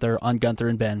Kyle Gunther on Gunther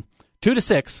and Ben. 2 to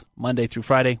 6, Monday through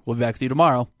Friday. We'll be back with you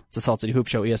tomorrow. It's the Salt City Hoop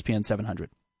Show, ESPN 700.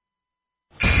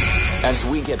 As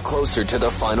we get closer to the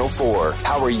Final Four,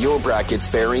 how are your brackets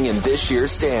faring in this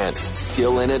year's dance?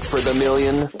 Still in it for the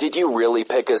million? Did you really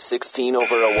pick a 16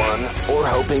 over a 1? Or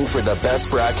hoping for the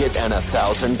best bracket and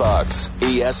 $1,000?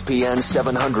 ESPN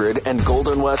 700 and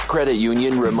Golden West Credit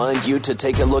Union remind you to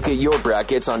take a look at your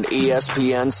brackets on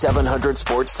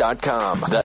ESPN700sports.com.